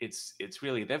 It's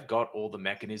really, they've got all the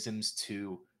mechanisms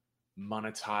to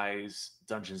monetize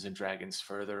Dungeons and Dragons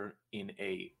further in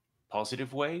a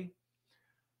positive way.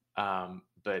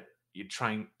 But you're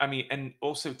trying, I mean, and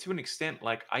also to an extent,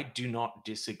 like, I do not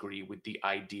disagree with the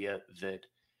idea that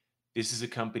this is a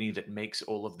company that makes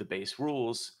all of the base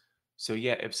rules. So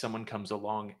yeah, if someone comes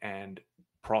along and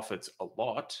profits a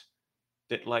lot,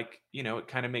 that, like, you know, it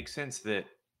kind of makes sense that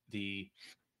the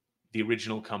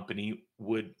original company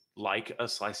would like a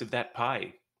slice of that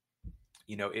pie.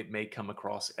 You know, it may come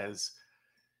across as,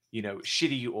 you know,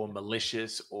 shitty or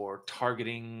malicious or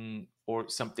targeting or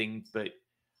something, but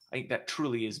I think that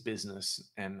truly is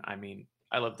business. And I mean,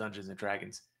 I love Dungeons and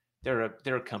Dragons. They're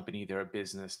a company, they're a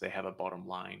business, they have a bottom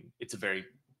line. It's a very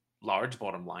large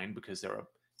bottom line because they're a $1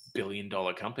 billion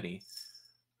company.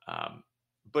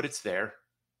 But it's there.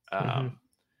 I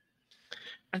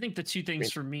think the two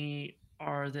things for me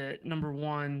are that, number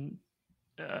one,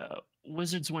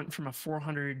 Wizards went from a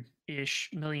 $400-ish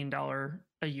million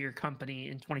a year company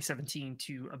in 2017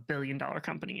 to a $1 billion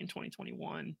company in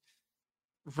 2021.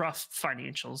 Rough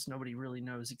financials. Nobody really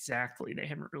knows exactly. They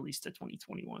haven't released the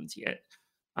 2021s yet.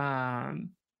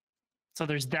 So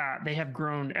there's that. They have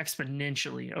grown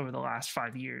exponentially over the last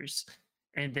 5 years.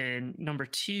 And then number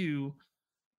two,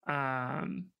 that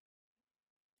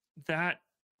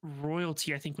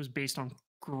royalty, I think, was based on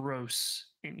gross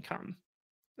income,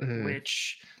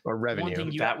 which, or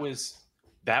revenue. That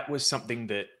was something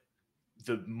that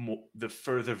the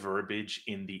further verbiage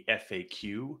in the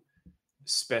FAQ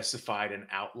specified and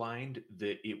outlined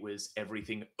that it was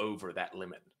everything over that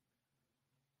limit.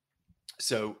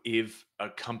 So if a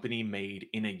company made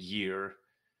in a year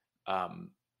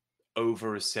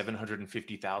over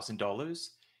 $750,000,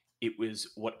 it was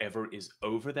whatever is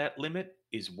over that limit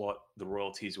is what the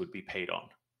royalties would be paid on.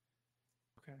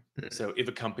 Okay. So if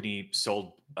a company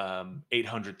sold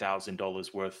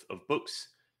 $800,000 worth of books,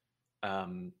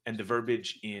 and the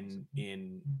verbiage in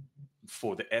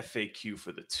for the FAQ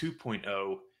for the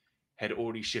 2.0 had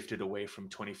already shifted away from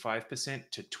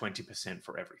 25% to 20%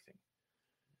 for everything.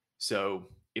 So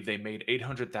if they made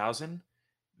 800,000,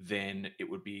 then it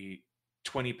would be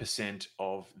 20%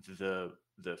 of the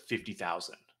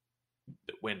 50,000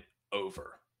 that went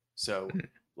over. So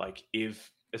like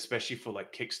if, especially for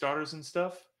like Kickstarters and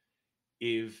stuff,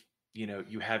 if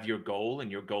you have your goal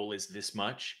and your goal is this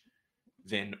much,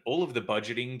 then all of the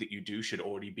budgeting that you do should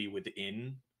already be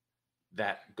within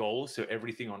that goal. So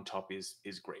everything on top is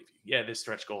gravy. Yeah, there's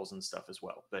stretch goals and stuff as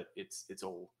well, but it's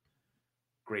all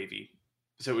gravy.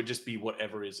 So it would just be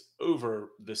whatever is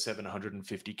over the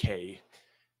 750K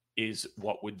is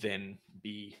what would then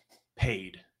be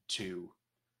paid to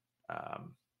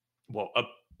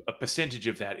a percentage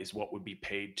of that is what would be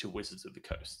paid to Wizards of the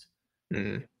Coast.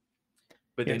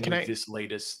 But then with this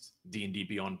latest D&D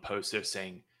Beyond post, they're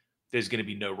saying there's going to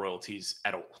be no royalties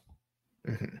at all.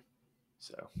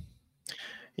 So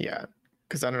yeah,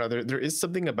 because I don't know, there is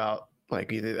something about,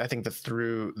 like, I think the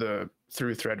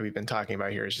through thread we've been talking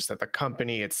about here is just that the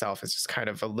company itself is just kind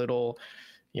of a little,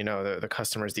 the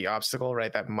customer is the obstacle,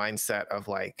 right? That mindset of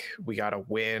like, we got to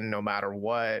win no matter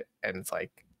what. And it's like,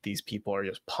 these people are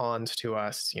just pawns to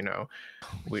us,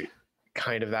 we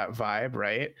kind of that vibe,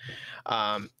 right?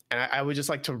 And I would just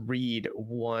like to read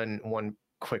one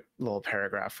quick little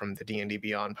paragraph from the D&D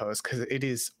Beyond post, because it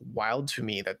is wild to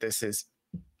me that this is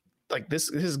like, this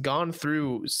has gone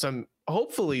through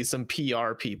hopefully some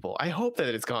PR people. I hope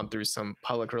that it's gone through some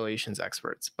public relations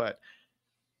experts, but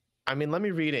I mean, let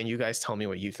me read it and you guys tell me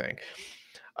what you think.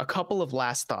 A couple of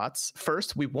last thoughts.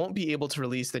 First, we won't be able to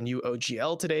release the new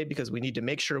OGL today because we need to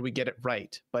make sure we get it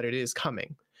right, but it is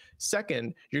coming.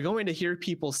 Second, you're going to hear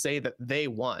people say that they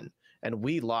won and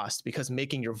we lost because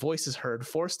making your voices heard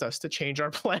forced us to change our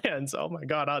plans. Oh my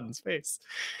God, Auden's face.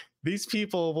 These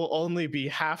people will only be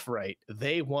half right.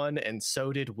 They won and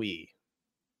so did we.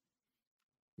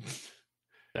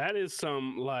 That is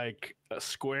some like a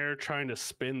Square trying to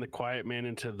spin the Quiet Man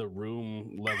into the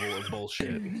Room level of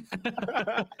bullshit.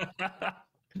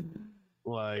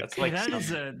 Like, hey,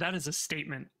 that is a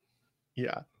statement.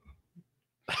 Yeah.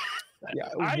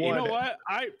 Yeah, you know what?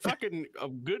 I fucking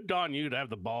good on you to have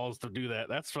the balls to do that.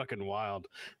 That's fucking wild.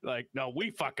 Like, no,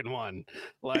 we fucking won.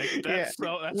 Like, that's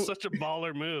such a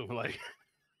baller move. Like,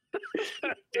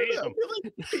 damn.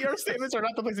 PR statements are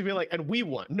not the place to be like, and we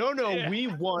won. No, we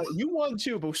won. You won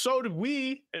too, but so did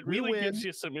we. It really gives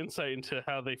you some insight into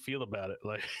how they feel about it.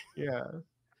 Like, yeah.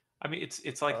 I mean,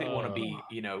 it's like they want to be,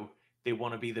 they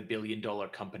want to be the $1 billion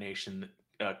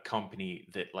company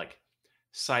that like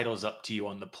sidles up to you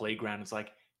on the playground. It's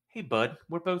like, hey, bud,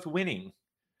 we're both winning,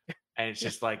 and it's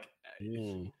just like,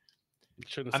 I'm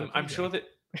sure that,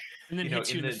 and then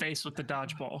hits you in the face with the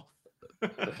dodgeball.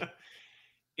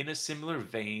 In a similar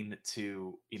vein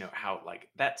to how like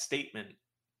that statement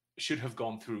should have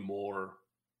gone through more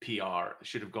PR,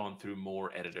 should have gone through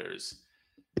more editors,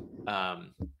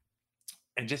 and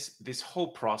just this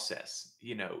whole process.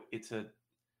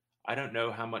 I don't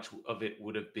know how much of it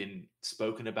would have been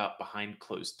spoken about behind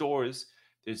closed doors.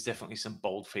 There's definitely some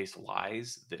bold-faced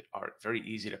lies that are very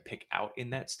easy to pick out in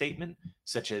that statement,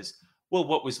 such as, well,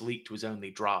 what was leaked was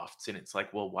only drafts. And it's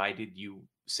like, well, why did you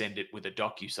send it with a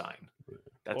DocuSign?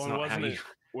 That's not how you...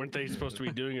 Weren't they supposed to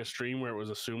be doing a stream where it was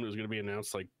assumed it was going to be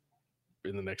announced like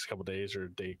in the next couple of days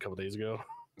or a couple days ago?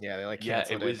 Yeah, they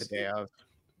canceled it the day of.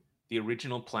 The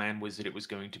original plan was that it was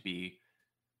going to be,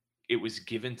 it was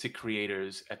given to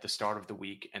creators at the start of the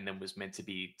week and then was meant to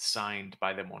be signed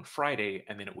by them on Friday,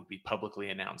 and then it would be publicly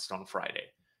announced on Friday.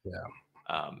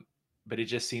 Yeah. But it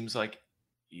just seems like,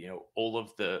 all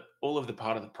of the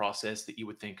part of the process that you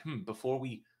would think, before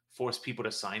we force people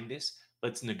to sign this,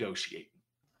 let's negotiate.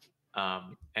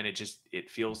 And it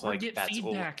feels like get that's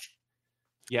feedback. all.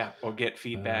 Yeah, or get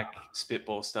feedback,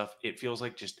 spitball stuff. It feels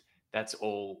like just that's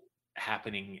all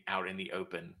happening out in the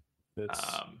open.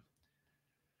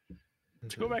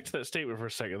 To go back to that statement for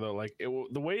a second, though, like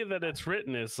the way that it's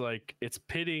written is like it's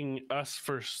pitting us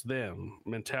versus them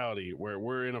mentality, where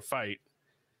we're in a fight,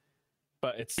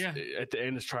 but it's at the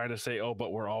end it's trying to say, oh,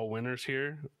 but we're all winners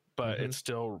here, but it's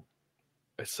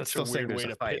such a weird way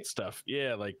to pit stuff.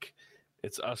 Yeah, like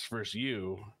it's us versus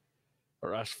you,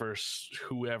 or us versus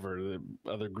whoever the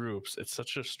other groups. It's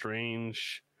such a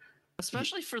strange,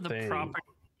 especially for the property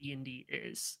D&D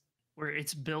is. where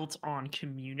it's built on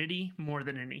community more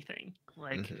than anything.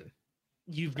 Like Mhm.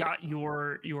 you've got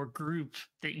your group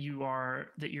that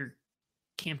you're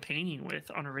campaigning with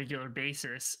on a regular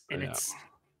basis, and Yeah.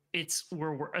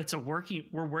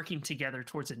 we're working together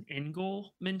towards an end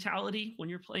goal mentality when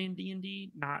you're playing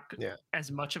D&D, not Yeah.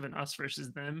 as much of an us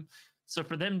versus them. So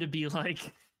for them to be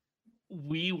like,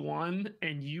 we won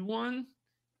and you won,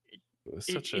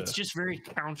 it's just very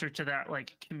counter to that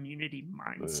like community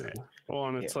mindset. Well,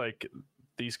 and it's like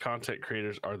these content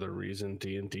creators are the reason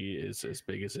D&D is as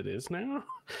big as it is now.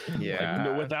 Yeah. Like,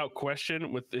 no, without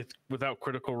question, without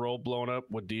Critical Role blowing up,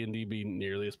 would D&D be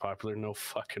nearly as popular? No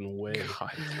fucking way.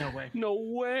 God. No way. No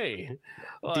way.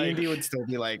 D&D would still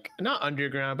be like not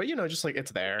underground, but just like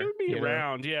it's there. It would be you know?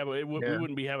 around, yeah, but we Yeah.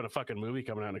 wouldn't be having a fucking movie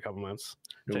coming out in a couple months.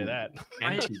 I'll tell you that.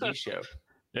 And TV show.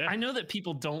 Yeah. I know that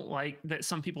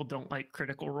some people don't like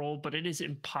Critical Role, but it is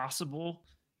impossible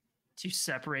to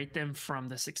separate them from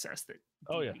the success that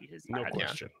Oh, yeah. D&D has No had.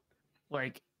 question.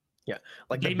 Like,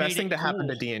 Like They the best made thing it to happen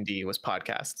to cool. D&D was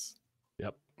podcasts.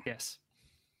 yes.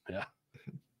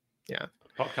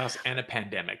 Podcast and a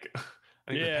pandemic. I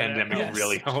think the Yeah, pandemic yes.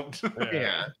 really helped.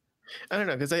 Yeah. I don't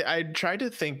know, because I tried to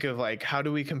think of like how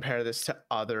do we compare this to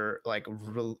other like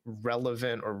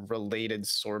relevant or related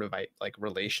sort of like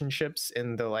relationships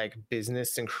in the like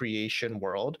business and creation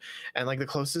world, and like the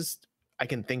closest I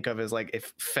can think of is like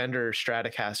if Fender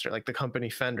Stratocaster, like the company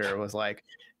Fender, was like,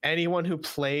 anyone who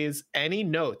plays any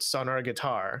notes on our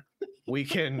guitar, we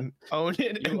can own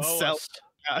it You and owe sell. us.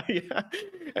 Yeah,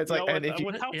 it's like, and if you,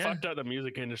 with how yeah. fucked up the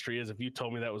music industry is, if you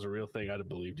told me that was a real thing, I'd have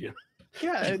believed you.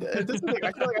 yeah, this is like,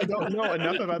 I feel like I don't know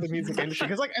enough about the music industry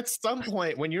because like at some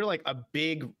point when you're like a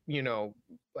big,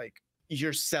 like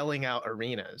you're selling out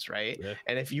arenas, right? Yeah.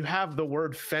 And if you have the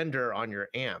word Fender on your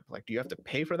amp, like do you have to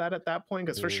pay for that at that point?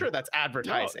 Because for Yeah. sure that's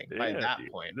advertising by Yeah, that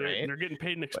point, right? They're getting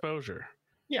paid in exposure.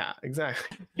 Yeah,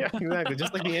 exactly. Yeah, exactly.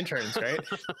 Just like the interns, right?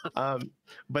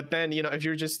 But then, if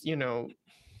you're just,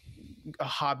 a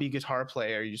hobby guitar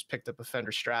player, you just picked up a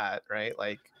Fender Strat, right?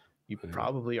 Like you Yeah.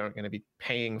 probably aren't going to be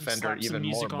paying Fender Slap some even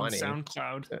more music on money.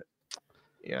 SoundCloud.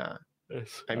 Yeah.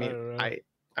 It's- I mean, don't know.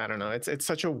 I don't know. It's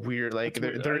such a weird, like It's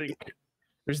weird. I think-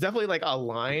 there's definitely like a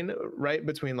line right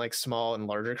between like small and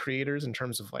larger creators in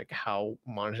terms of like how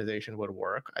monetization would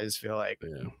work. I just feel like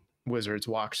yeah. Wizards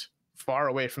walked far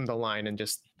away from the line and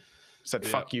just said Yeah.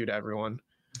 fuck you to everyone.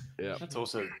 Yeah. That's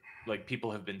also like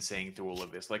people have been saying through all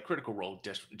of this. Like Critical Role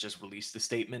just released the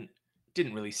statement,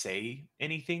 didn't really say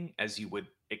anything as you would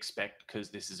expect because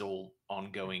this is all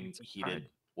ongoing, It's heated, hard.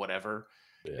 whatever.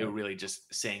 They Yeah. were really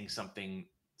just saying something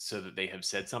so that they have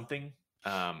said something.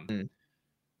 Mm.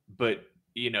 But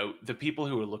the people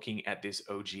who are looking at this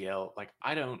OGL, like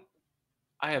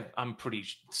I'm pretty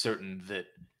certain that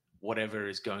whatever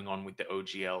is going on with the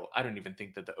OGL, I don't even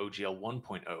think that the OGL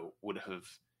 1.0 would have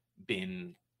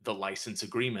been the license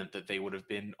agreement that they would have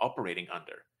been operating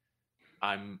under.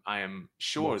 I am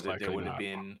sure Most that there likely would have not.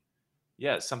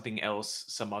 been something else,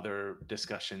 some other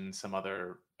discussion, some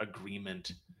other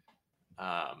agreement,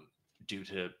 due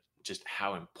to just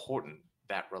how important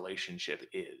that relationship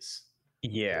is.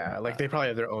 Yeah, like they probably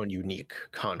have their own unique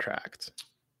contract.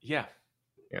 Yeah.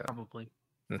 Probably.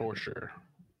 For sure.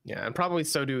 Yeah, and probably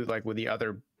so do like with the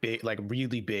other big, like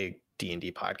really big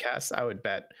D&D podcasts. I would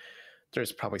bet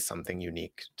there's probably something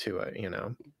unique to it,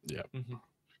 Mhm.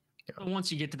 But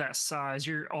once you get to that size,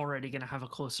 you're already going to have a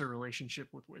closer relationship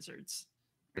with Wizards,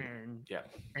 and Yeah.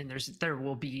 and there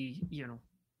will be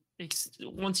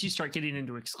once you start getting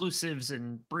into exclusives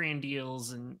and brand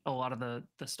deals and a lot of the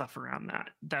stuff around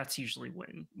that, that's usually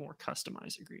when more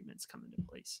customized agreements come into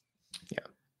place.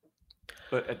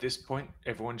 But at this point,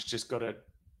 everyone's just got to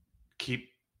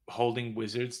keep holding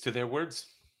Wizards to their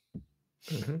words.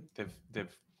 Mhm.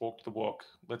 They've walked the walk.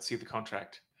 Let's see the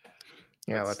contract.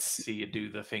 Yeah, Let's see you do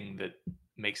the thing that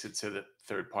makes it so that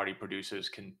third-party producers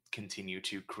can continue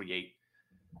to create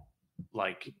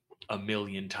like a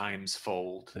million times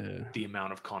fold Yeah. the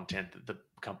amount of content that the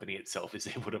company itself is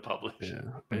able to publish.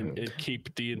 Yeah. And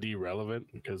keep D&D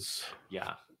relevant because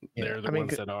Yeah, they're the I mean,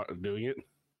 ones that are doing it.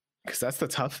 because that's the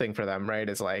tough thing for them, right?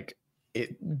 Is like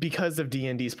it because of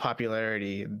D&D's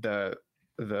popularity, the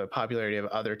popularity of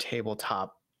other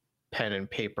tabletop pen and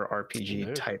paper RPG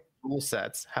Yeah. type rule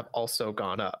sets have also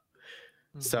gone up.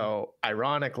 Mm-hmm. So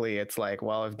ironically, it's like,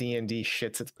 well, if D&D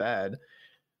shits its bed,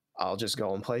 I'll just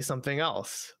go and play something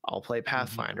else. I'll play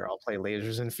Pathfinder. I'll play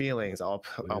Lasers and Feelings. I'll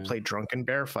Yeah. play Drunken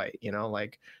Bear Fight.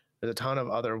 Like there's a ton of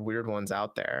other weird ones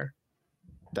out there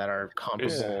that are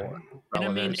comparable. And I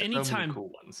mean, relevant. So many anytime cool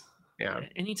ones. Yeah.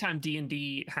 anytime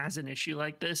D&D has an issue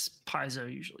like this,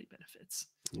 Paizo usually benefits.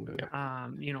 Yeah.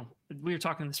 We were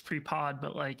talking this pre-pod,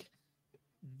 but like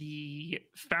the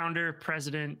founder,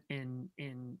 president, and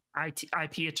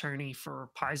IP attorney for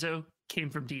Paizo came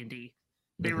from D&D.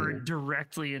 They were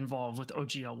directly involved with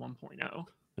OGL 1.0.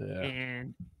 Yeah.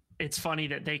 And it's funny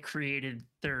that they created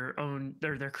their own,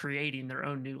 they're creating their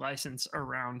own new license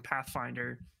around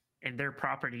Pathfinder and their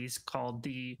properties called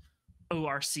the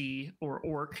ORC or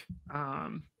Orc.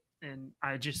 And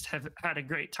I just have had a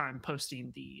great time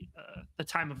posting the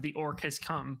time of the Orc has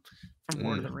come from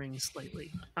Lord of the Rings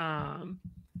lately.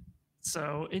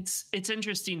 So it's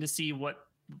interesting to see what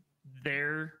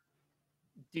they're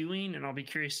doing, and I'll be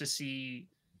curious to see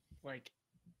like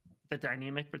the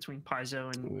dynamic between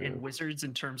Paizo and Wizards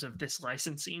in terms of this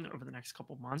licensing over the next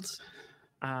couple months.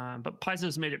 But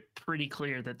Paizo's made it pretty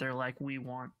clear that they're like, we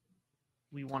want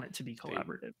it to be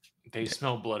collaborative. They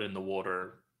smell blood in the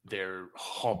water. They're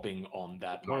hopping on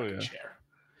that market share.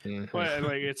 Well,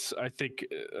 like I think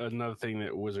another thing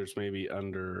that Wizards maybe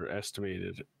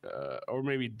underestimated or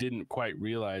maybe didn't quite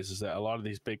realize is that a lot of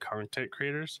these big content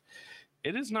creators,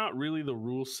 it is not really the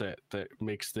rule set that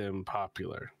makes them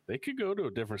popular. They could go to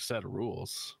a different set of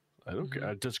rules. I don't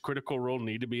care. Does Critical Role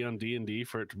need to be on D&D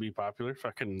for it to be popular?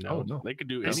 Fucking no. Oh, no. They could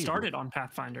do They started on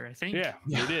Pathfinder, I think. Yeah,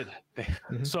 they did.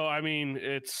 So I mean,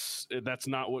 that's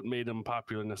not what made them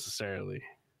popular necessarily.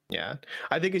 Yeah,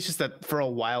 I think it's just that for a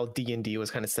while D&D was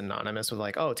kind of synonymous with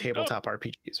like, tabletop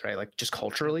RPGs, right? Like just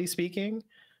culturally speaking.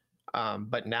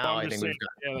 But now I think we've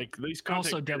got like these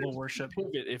also devil worship.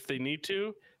 If they need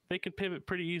to, they could pivot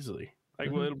pretty easily.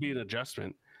 Like, well, it'll be an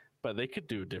adjustment, but they could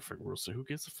do different rules. So who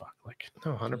gives a fuck? Like,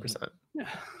 100%. Yeah.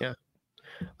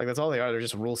 Like that's all they are. They're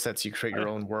just rule sets. You create your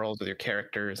own world with your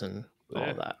characters and all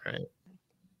of that, right?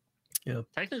 Yeah.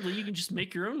 Technically, you can just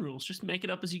make your own rules. Just make it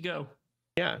up as you go.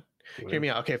 Yeah. Hear me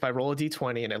out. Okay, if I roll a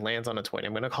d20 and it lands on a 20,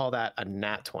 I'm going to call that a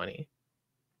nat 20.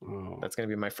 Oh. That's going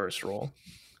to be my first roll.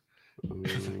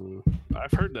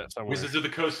 I've heard that somewhere. Wizards of the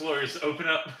Coast lawyers, open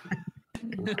up.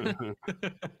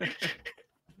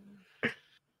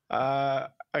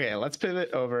 Okay, let's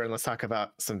pivot over and let's talk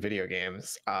about some video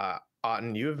games.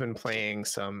 Auden, you have been playing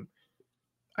some.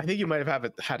 I think you might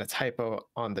have had a typo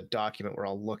on the document we're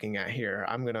all looking at here.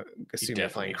 I'm gonna assume you're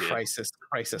playing Crisis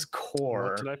Core.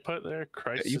 What did I put there?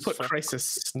 Crisis. You put Crisis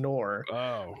Snore.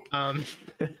 Oh.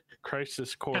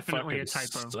 Crisis Core Definitely fucking a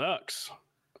typo. sucks.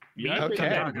 Yeah, I've been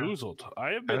bamboozled.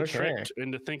 I have been tricked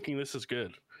into thinking this is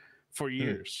good for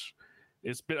years.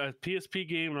 It's been a PSP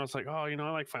game, and I was like, oh, I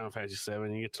like Final Fantasy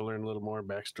VII. You get to learn a little more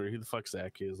backstory, who the fuck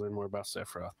Zack is, learn more about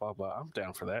Sephiroth, blah, blah. I'm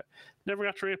down for that. Never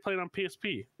got to really play it on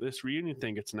PSP. This reunion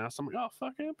thing gets announced. I'm like, oh,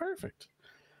 fucking perfect.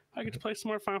 I get to play some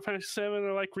more Final Fantasy VII.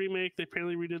 I like Remake. They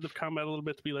apparently redid the combat a little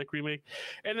bit to be like Remake.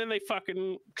 And then they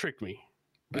fucking tricked me.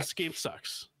 This game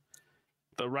sucks.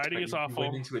 The writing is awful. You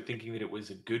went into it thinking that it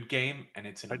was a good game, and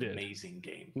it's an amazing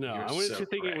game. No, I went into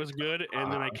thinking it was good,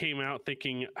 and then I came out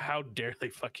thinking, how dare they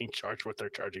fucking charge what they're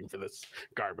charging for this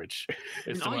garbage?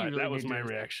 That was my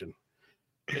reaction.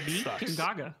 It sucks.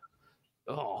 Gaga.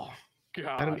 Oh,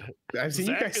 God. I've seen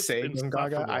you guys say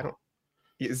Gaga.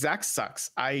 Zack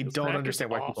sucks. I don't understand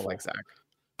why people like Zack.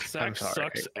 Zack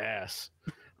sucks ass.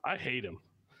 I hate him.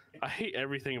 I hate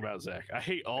everything about Zack. I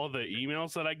hate all the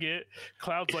emails that I get.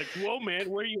 Cloud's like, whoa, man,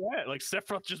 where you at? Like,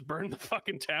 Sephiroth just burned the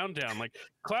fucking town down. Like,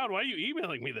 Cloud, why are you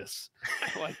emailing me this?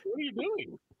 Like, what are you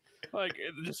doing? Like,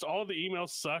 just all the emails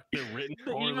suck. They're written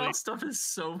poorly. The email stuff is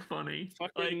so funny.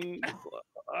 Fucking,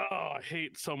 I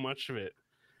hate so much of it.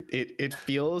 It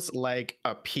feels like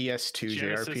a PS2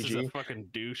 Genesis JRPG. Is a fucking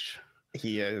douche.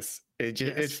 He is.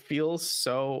 It feels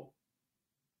so.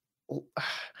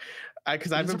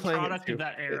 Because I've been playing it. It's a product of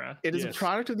that era. It is a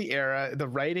product of the era. The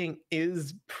writing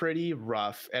is pretty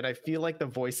rough, and I feel like the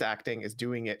voice acting is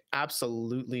doing it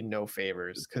absolutely no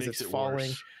favors because it's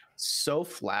falling so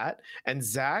flat. And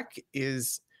Zack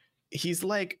he's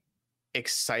like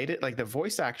excited. Like the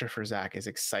voice actor for Zack is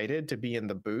excited to be in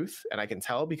the booth, and I can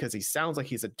tell because he sounds like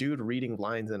he's a dude reading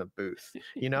lines in a booth,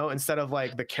 instead of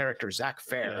like the character Zack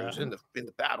Fair who's in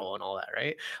the battle and all that,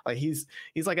 right? Like he's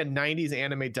like a 90s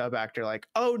anime dub actor, like,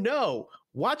 oh no,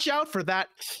 watch out for that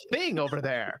thing over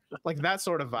there, like that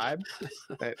sort of vibe.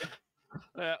 Like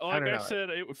I said,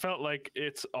 it felt like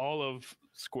it's all of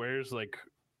Square's like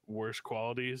worst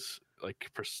qualities, like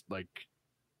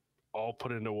all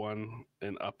put into one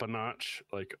and up a notch,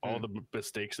 like all the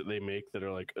mistakes that they make that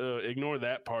are like, ignore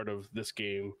that part of this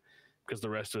game because the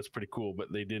rest of it's pretty cool,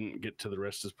 but they didn't get to the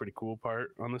rest is pretty cool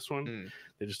part on this one.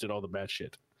 They just did all the bad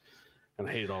shit, and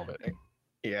I hated all of it.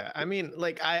 Yeah, I mean,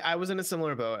 like I was in a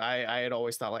similar boat. I had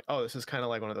always thought like, oh, this is kind of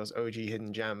like one of those OG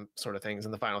hidden gem sort of things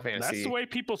in the Final Fantasy. That's the way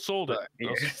people sold it.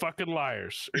 Those fucking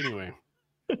liars. Anyway,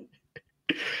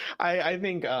 I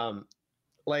think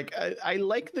like I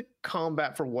like the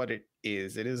combat for what it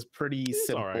is. It is pretty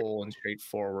simple alright. and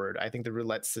straightforward. I think the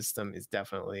roulette system is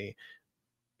definitely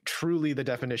truly the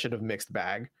definition of mixed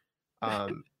bag.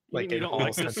 Like you in don't all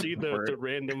like to sense of see the the word.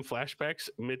 random flashbacks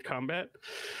mid combat.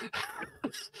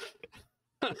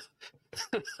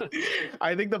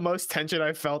 I think the most tension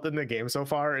I've felt in the game so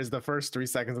far is the first 3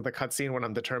 seconds of the cutscene when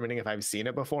I'm determining if I've seen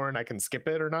it before and I can skip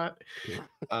it or not.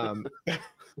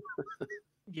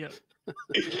 Yep.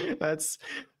 That's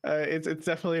it's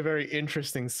definitely a very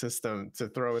interesting system to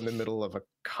throw in the middle of a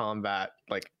combat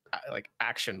like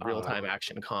action, real-time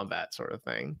action combat sort of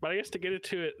thing. But I guess to get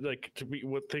into it, like to be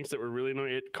what things that were really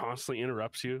annoying, it constantly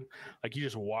interrupts you. Like you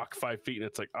just walk 5 feet and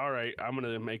it's like, all right, I'm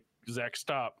gonna make Zach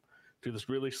stop, do this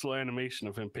really slow animation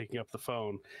of him picking up the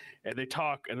phone, and they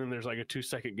talk, and then there's like a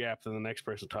 2-second gap, then the next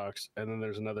person talks, and then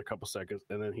there's another couple seconds,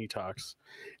 and then he talks.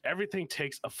 Everything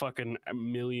takes a fucking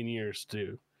million years to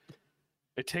do.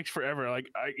 It takes forever. Like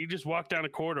you just walk down a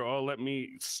corridor. Oh, let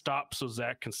me stop so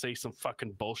Zach can say some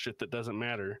fucking bullshit that doesn't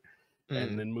matter,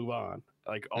 and then move on.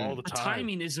 Like all the The time.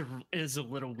 timing is a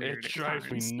little weird. It drives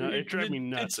me nuts. It drives me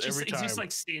nuts every time. It's just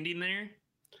like standing there,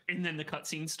 and then the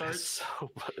cutscene starts.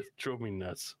 So it drove me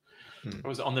nuts. It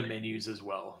was on the menus as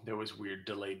well. There was weird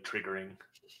delayed triggering.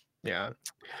 Yeah.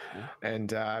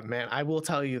 And man, I will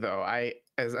tell you though,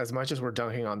 as much as we're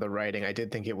dunking on the writing, I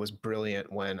did think it was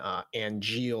brilliant when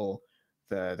Angeal,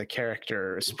 the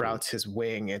character, sprouts his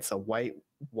wing. It's a white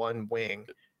one wing,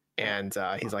 and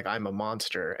he's like, "I'm a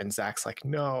monster," and Zach's like,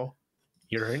 "No,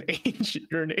 you're an angel.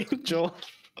 You're an angel."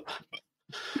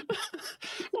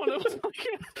 Well, no,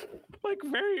 like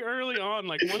very early on,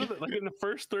 like one of the in the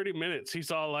first 30 minutes,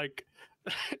 he's all like,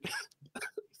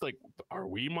 he's like, "Are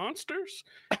we monsters?"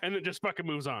 And it just fucking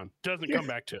moves on. Doesn't come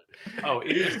back to it. Oh,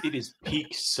 it is peak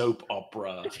soap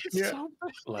opera,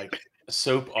 like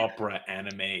soap opera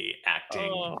anime acting.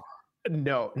 Oh,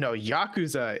 No,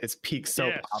 Yakuza is peak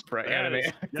soap opera anime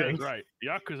acting. That's right.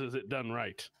 Yakuza's it done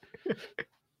right.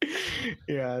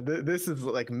 Yeah, this is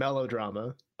like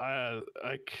melodrama.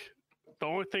 Like the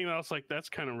only thing that I was like, that's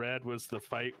kind of rad was the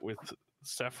fight with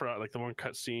Sephiroth, like the one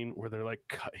cut scene where they're like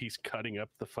he's cutting up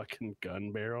the fucking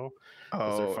gun barrel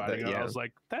as they're fighting. I was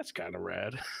like, that's kind of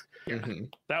rad.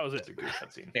 Mhm. That was It's a it. good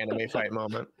cutscene. Anime fight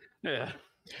moment. Yeah.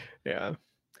 Yeah.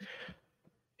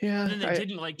 And then they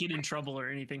didn't like get in trouble or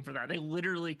anything for that. They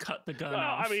literally cut the gun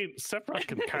off. I mean, Sephiroth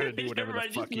can kind of do whatever the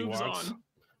Everybody fuck just he moves wants. on.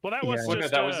 Well, that Yeah. was Well, no,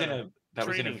 just that was in a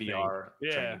training thing. VR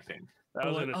Yeah. training thing. That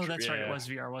was in a That's right. It yeah. was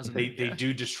VR, wasn't They it?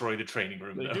 do destroy the training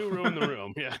room. They though. do ruin the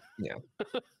room. Yeah.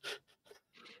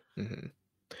 Mm-hmm.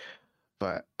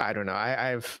 But I don't know.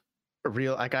 I've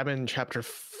I'm in chapter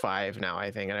 5 now,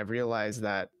 I think, and I've realized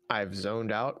that I've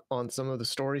zoned out on some of the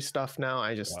story stuff now.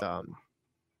 I just I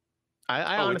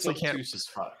honestly it's can't. obtuse as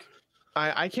fuck.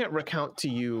 I can't recount to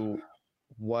you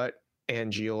what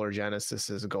Angeal or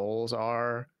Genesis's goals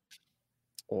are,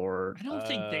 or I don't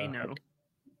think they know.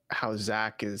 how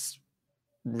Zach is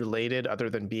related, other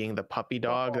than being the puppy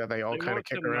dog that they all kind of want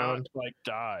kick to around. not, like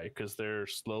die because they're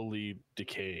slowly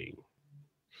decaying.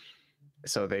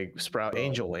 So they sprout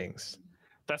angel wings.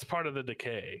 That's part of the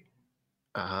decay.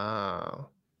 Ah,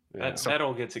 Yeah. That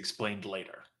all gets explained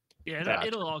later. Yeah, Gotcha.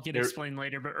 it'll all get They're- explained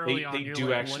later, but early on, they you're do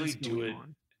like, actually what is do going it.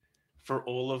 on? For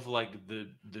all of like the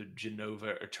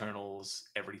Genova Eternals,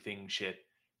 everything shit,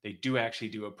 they do actually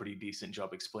do a pretty decent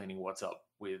job explaining what's up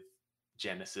with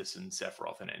Genesis and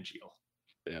Sephiroth and Angeal.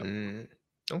 Yeah.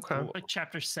 okay. Like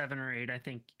chapter 7 or 8, I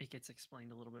think it gets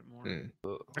explained a little bit more, Mm.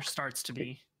 or starts to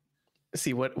be.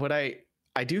 See what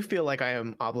I do feel like I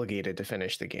am obligated to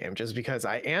finish the game just because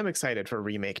I am excited for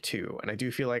Remake 2, and I do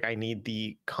feel like I need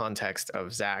the context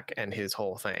of Zach and his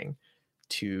whole thing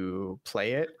to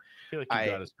play it. I feel like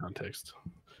you got his context.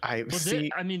 I Well, see.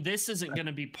 this isn't going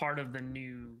to be part of the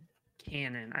new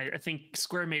canon. I think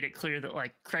Square made it clear that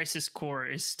like Crisis Core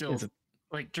is still Is it-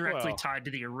 like directly Well, tied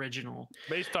to the original.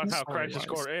 Based on how Crisis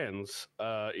Story-wise. Core ends,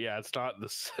 yeah, it's not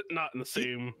not in the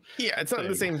same. Yeah, it's not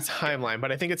the thing. same timeline,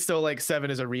 but I think it's still like 7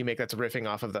 is a remake that's riffing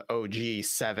off of the OG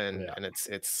 7 Yeah. and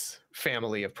its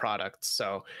family of products.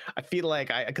 So I feel like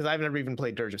because I've never even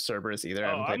played Dirge of Cerberus either. I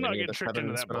haven't Oh, played I'm not any of getting the tricked 7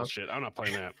 into that spin-offs. bullshit. I'm not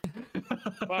playing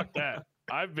that. Fuck that.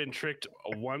 I've been tricked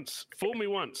once. Fool me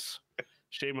once.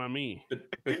 Shame on me.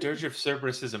 But Dirge of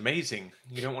Cerberus is amazing.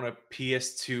 You don't want a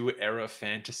PS2 era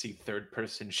fantasy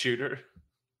third-person shooter.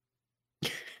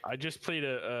 I just played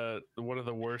one of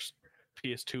the worst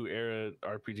PS2 era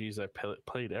RPGs I've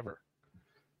played ever.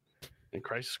 In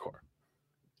Crisis Core.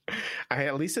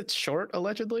 At least it's short,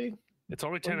 allegedly. It's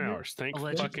only 10 Mhm. hours. Thank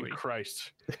Allegedly. fucking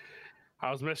Christ.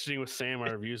 I was messaging with Sam,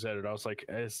 our reviews editor. I was like,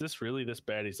 is this really this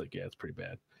bad? He's like, yeah, it's pretty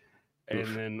bad.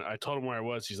 And then I told him where I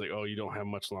was. He's like, "Oh, you don't have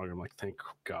much longer." I'm like, "Thank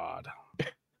God,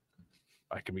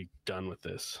 I can be done with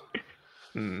this."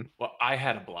 Well, I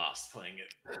had a blast playing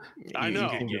it. I know.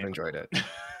 You seem to have enjoyed it.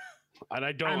 And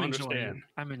I don't understand.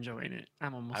 I'm enjoying it.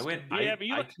 I'm almost. I went. Yeah, but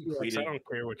you I look I completed don't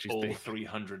care what you all think.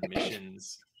 300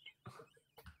 missions.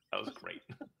 That was great.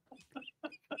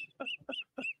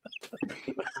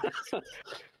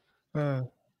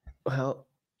 Well,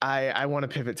 I want to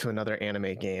pivot to another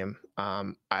anime game.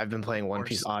 I've been playing One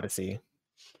Piece Odyssey.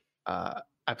 I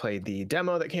played the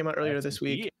demo that came out earlier this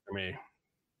week. Anime.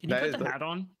 Can you put the hat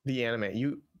on? The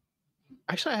anime.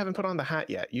 Actually, I haven't put on the hat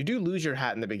yet. You do lose your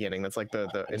hat in the beginning. That's like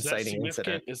the inciting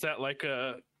incident. Is that like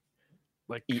a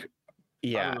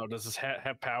yeah? I don't know. Does this hat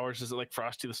have powers? Is it like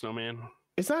Frosty the Snowman?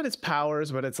 It's not his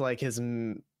powers, but it's like his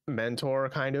mentor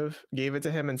kind of gave it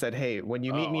to him and said, "Hey, when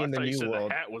you meet me in the new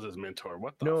world." The hat was his mentor.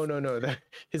 What the? No.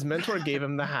 His mentor gave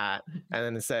him the hat and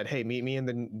then said, "Hey, meet me in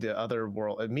the other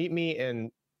world. Meet me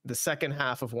in the second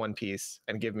half of One Piece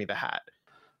and give me the hat."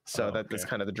 So that's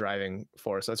kind of the driving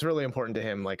force. So it's really important to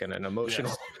him, like an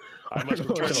emotional. Yes.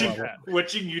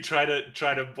 Watching you try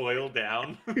to boil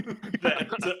down that.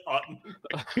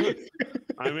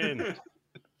 I'm in.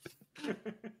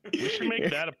 We should make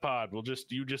that a pod.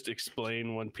 You just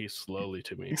explain One Piece slowly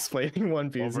to me. Explaining One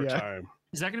Piece over time.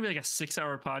 Is that going to be like a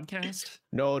 6-hour podcast?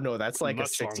 No, that's like a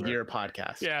 6-year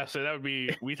podcast. Yeah, so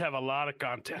we'd have a lot of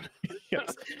content.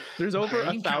 Yes, there's over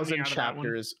 1,000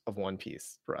 chapters of One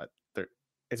Piece, Brett.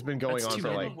 It's been going on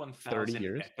for like 30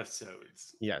 years.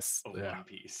 Episodes. Yes, of One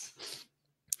Piece.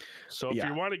 So if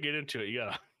you want to get into it, you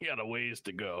got a ways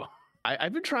to go.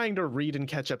 I've been trying to read and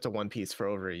catch up to One Piece for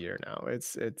over a year now.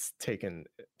 It's taken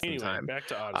some time. Back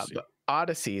to Odyssey.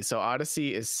 Odyssey. So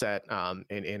Odyssey is set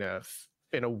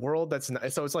in a world that's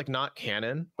not, so it's like not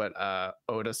canon, but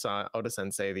Oda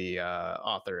Sensei, the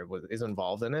author, is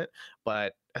involved in it.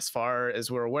 But as far as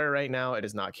we're aware right now, it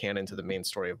is not canon to the main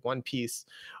story of One Piece.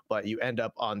 But you end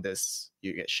up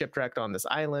you get shipwrecked on this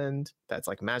island that's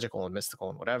like magical and mystical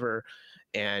and whatever,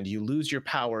 and you lose your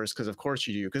powers because of course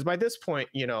you do. Because by this point,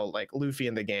 like Luffy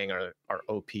and the gang are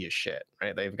OP as shit,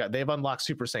 right? They've unlocked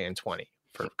Super Saiyan 20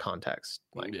 for context,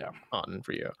 on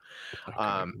for you.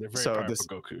 Okay. They're very powerful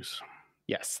Gokus.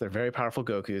 Yes, they're very powerful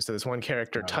Goku. So this one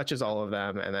character touches all of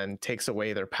them and then takes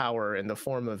away their power in the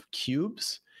form of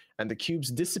cubes. And the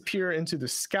cubes disappear into the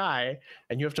sky.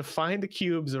 And you have to find the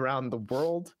cubes around the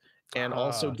world and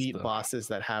also beat bosses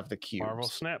that have the cubes. Marvel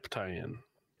Snap tie-in.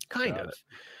 Kind of.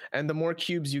 And the more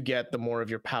cubes you get, the more of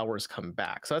your powers come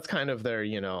back. So that's kind of their,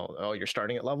 you're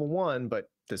starting at level 1, but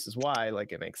this is why,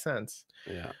 like, it makes sense.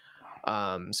 Yeah.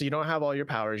 So you don't have all your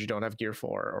powers. You don't have Gear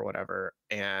 4 or whatever.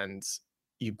 And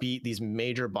you beat these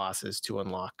major bosses to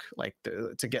unlock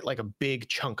to get like a big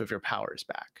chunk of your powers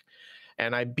back.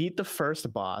 And I beat the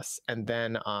first boss, and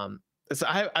then so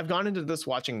I've gone into this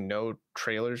watching no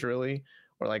trailers really,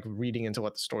 or like reading into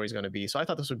what the story is going to be. So I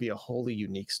thought this would be a wholly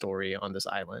unique story on this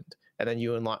island. And then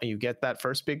you get that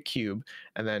first big cube,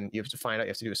 and then you have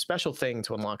to do a special thing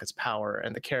to unlock its power.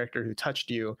 And the character who touched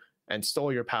you and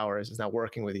stole your powers is now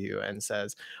working with you and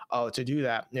says, "Oh, to do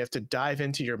that, you have to dive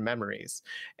into your memories."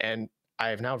 And I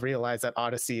have now realized that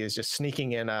Odyssey is just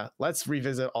sneaking in let's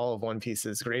revisit all of One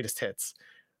Piece's greatest hits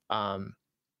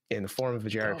in the form of a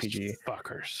JRPG. Those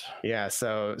fuckers. Yeah,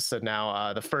 so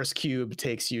now the first cube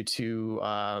takes you to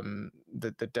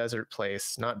the desert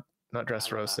place, not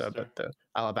Dressrosa, but the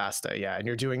Alabasta. Yeah, and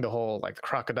you're doing the whole like the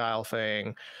crocodile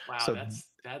thing. Wow, so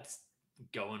that's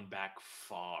going back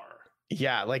far.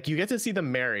 Yeah, like you get to see the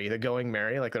Going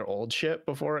Merry, like their old ship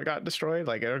before it got destroyed.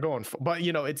 Like they're going, but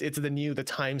it's the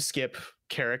time skip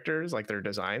characters, like their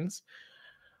designs.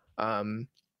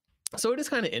 So it is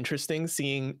kind of interesting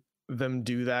seeing them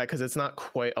do that because it's not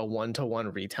quite a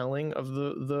one-to-one retelling of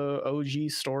the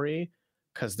OG story,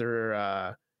 because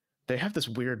they have this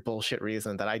weird bullshit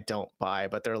reason that I don't buy,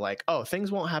 but they're like, oh,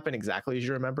 things won't happen exactly as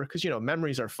you remember because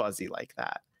memories are fuzzy like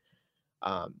that.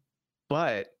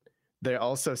 But they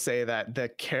also say that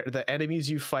the enemies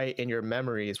you fight in your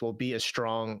memories will be as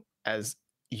strong as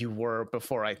you were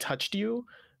before I touched you,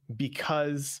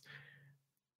 because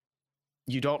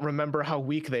you don't remember how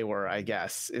weak they were, I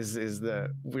guess, is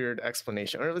the weird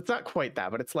explanation. Or it's not quite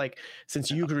that, but it's like,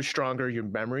 since you grew stronger, your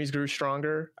memories grew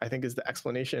stronger, I think is the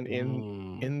explanation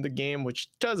in the game, which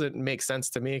doesn't make sense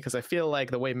to me, because I feel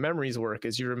like the way memories work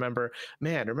is you remember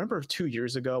 2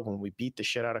 years ago when we beat the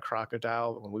shit out of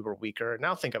Crocodile when we were weaker.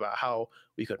 Now think about how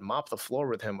we could mop the floor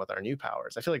with him with our new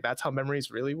powers. I feel like that's how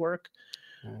memories really work.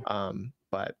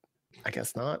 But I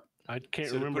guess not. I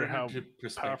can't remember how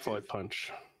powerful I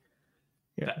punch.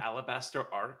 Yeah. The Alabaster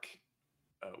arc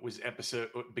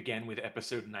began with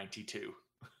episode 92.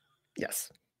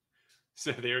 Yes.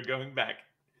 So they are going back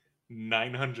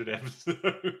 900 episodes.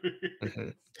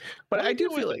 But What I is do it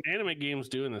feel with like anime games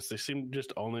doing this. They seem to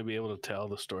just only be able to tell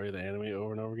the story of the anime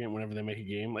over and over again whenever they make a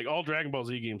game. Like all Dragon Ball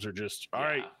Z games are just, all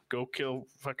right, Yeah. go kill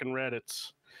fucking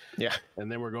Reddits. yeah.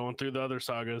 And then we're going through the other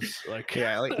sagas. Like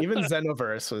Yeah, like even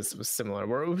Xenoverse was similar.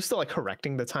 Where it was still like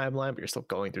correcting the timeline, but you're still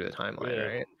going through the timeline,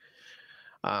 Yeah.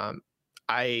 right?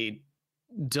 I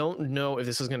don't know if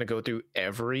this is going to go through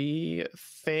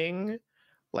everything.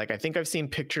 Like I think I've seen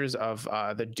pictures of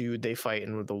the dude they fight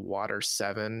in the Water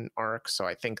 7 arc, so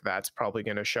I think that's probably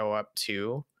going to show up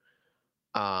too.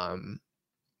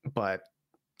 But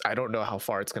I don't know how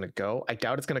far it's going to go. I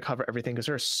doubt it's going to cover everything because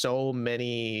there are so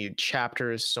many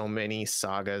chapters, so many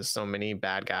sagas, so many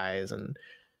bad guys, and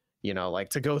like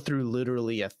to go through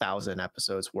literally 1,000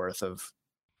 episodes worth of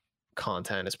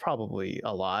content is probably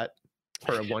a lot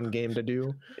for one game to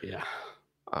do. yeah.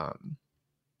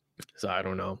 So I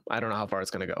don't know how far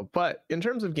it's going to go, but in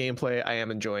terms of gameplay, I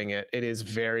am enjoying it. It is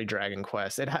very Dragon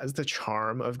Quest. It has the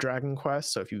charm of Dragon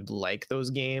Quest. So if you like those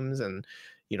games and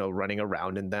running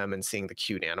around in them and seeing the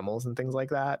cute animals and things like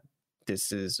that,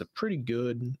 this is a pretty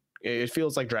good. It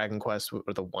feels like Dragon Quest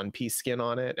with a One Piece skin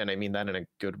on it, and I mean that in a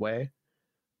good way.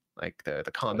 Like the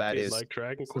combat is like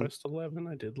Dragon Quest 11.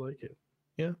 I did like it.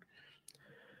 Yeah.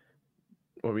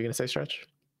 What were you gonna say, Stretch?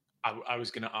 I was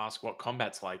going to ask what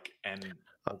combat's like, and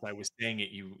as I was saying it,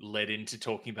 you led into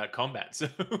talking about combat. So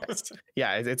Yes.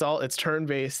 Yeah, it's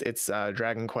turn-based, it's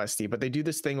Dragon Questy, but they do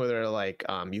this thing where they're like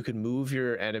you can move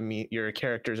your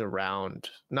characters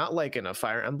around, not like in a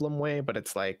Fire Emblem way, but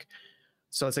it's like,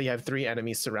 so let's say you have 3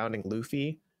 enemies surrounding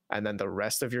Luffy and then the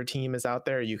rest of your team is out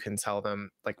there, you can tell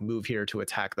them like move here to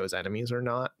attack those enemies or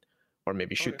not, or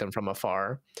maybe shoot them from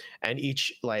afar, and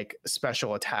each like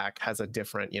special attack has a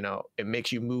different, it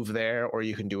makes you move there or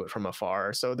you can do it from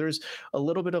afar. So there's a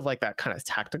little bit of like that kind of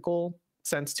tactical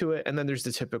sense to it, and then there's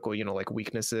the typical like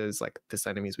weaknesses, like this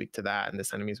enemy's weak to that and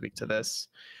this enemy's weak to this,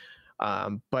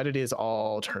 but it is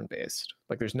all turn-based.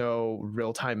 Like there's no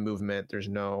real-time movement, there's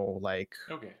no like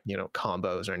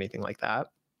combos or anything like that.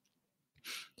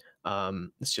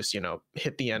 It's just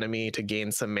hit the enemy to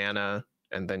gain some mana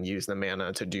and then use the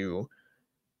mana to do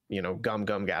gum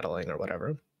gatling or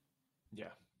whatever. Yeah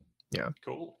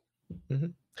Cool.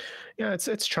 Yeah,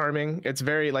 it's charming. It's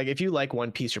very like, if you like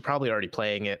One Piece, you're probably already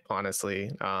playing it,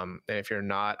 honestly. And if you're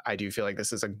not, I do feel like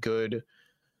this is a good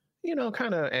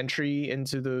kind of entry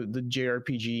into the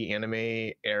JRPG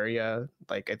anime area.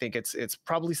 Like I think it's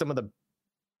probably it's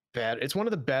one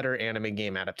of the better anime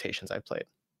game adaptations I've played.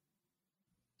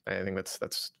 I think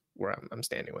that's where I'm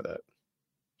standing with it.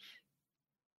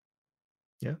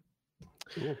 Yeah.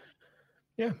 Cool.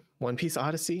 Yeah. One Piece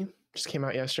Odyssey just came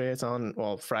out yesterday. It's on,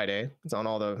 Friday. It's on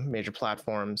all the major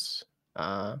platforms.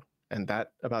 And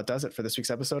that about does it for this week's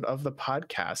episode of the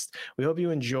podcast. We hope you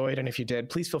enjoyed. And if you did,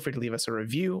 please feel free to leave us a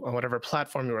review on whatever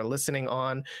platform you are listening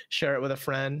on. Share it with a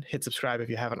friend. Hit subscribe if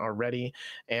you haven't already.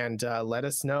 And let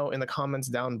us know in the comments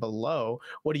down below,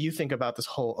 what do you think about this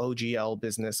whole OGL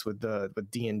business with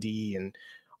D&D and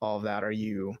all of that? Are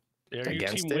you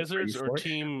against team it? Wizards Are you or for it?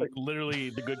 team literally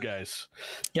the good guys?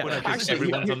 Yeah, Well, because actually,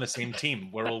 everyone's on the same team.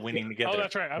 We're all winning together. Oh,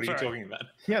 that's right. I'm what are you sorry. talking about?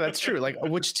 Yeah, that's true. Like,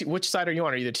 which side are you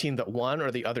on? Are you the team that won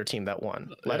or the other team that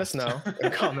won? Let us know in the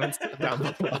comments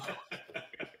down below.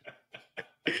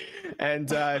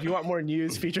 And if you want more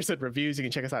news, features, and reviews, you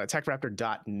can check us out at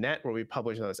techraptor.net, where we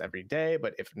publish those every day.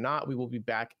 But if not, we will be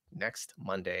back next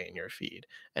Monday in your feed.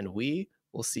 And we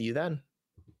will see you then.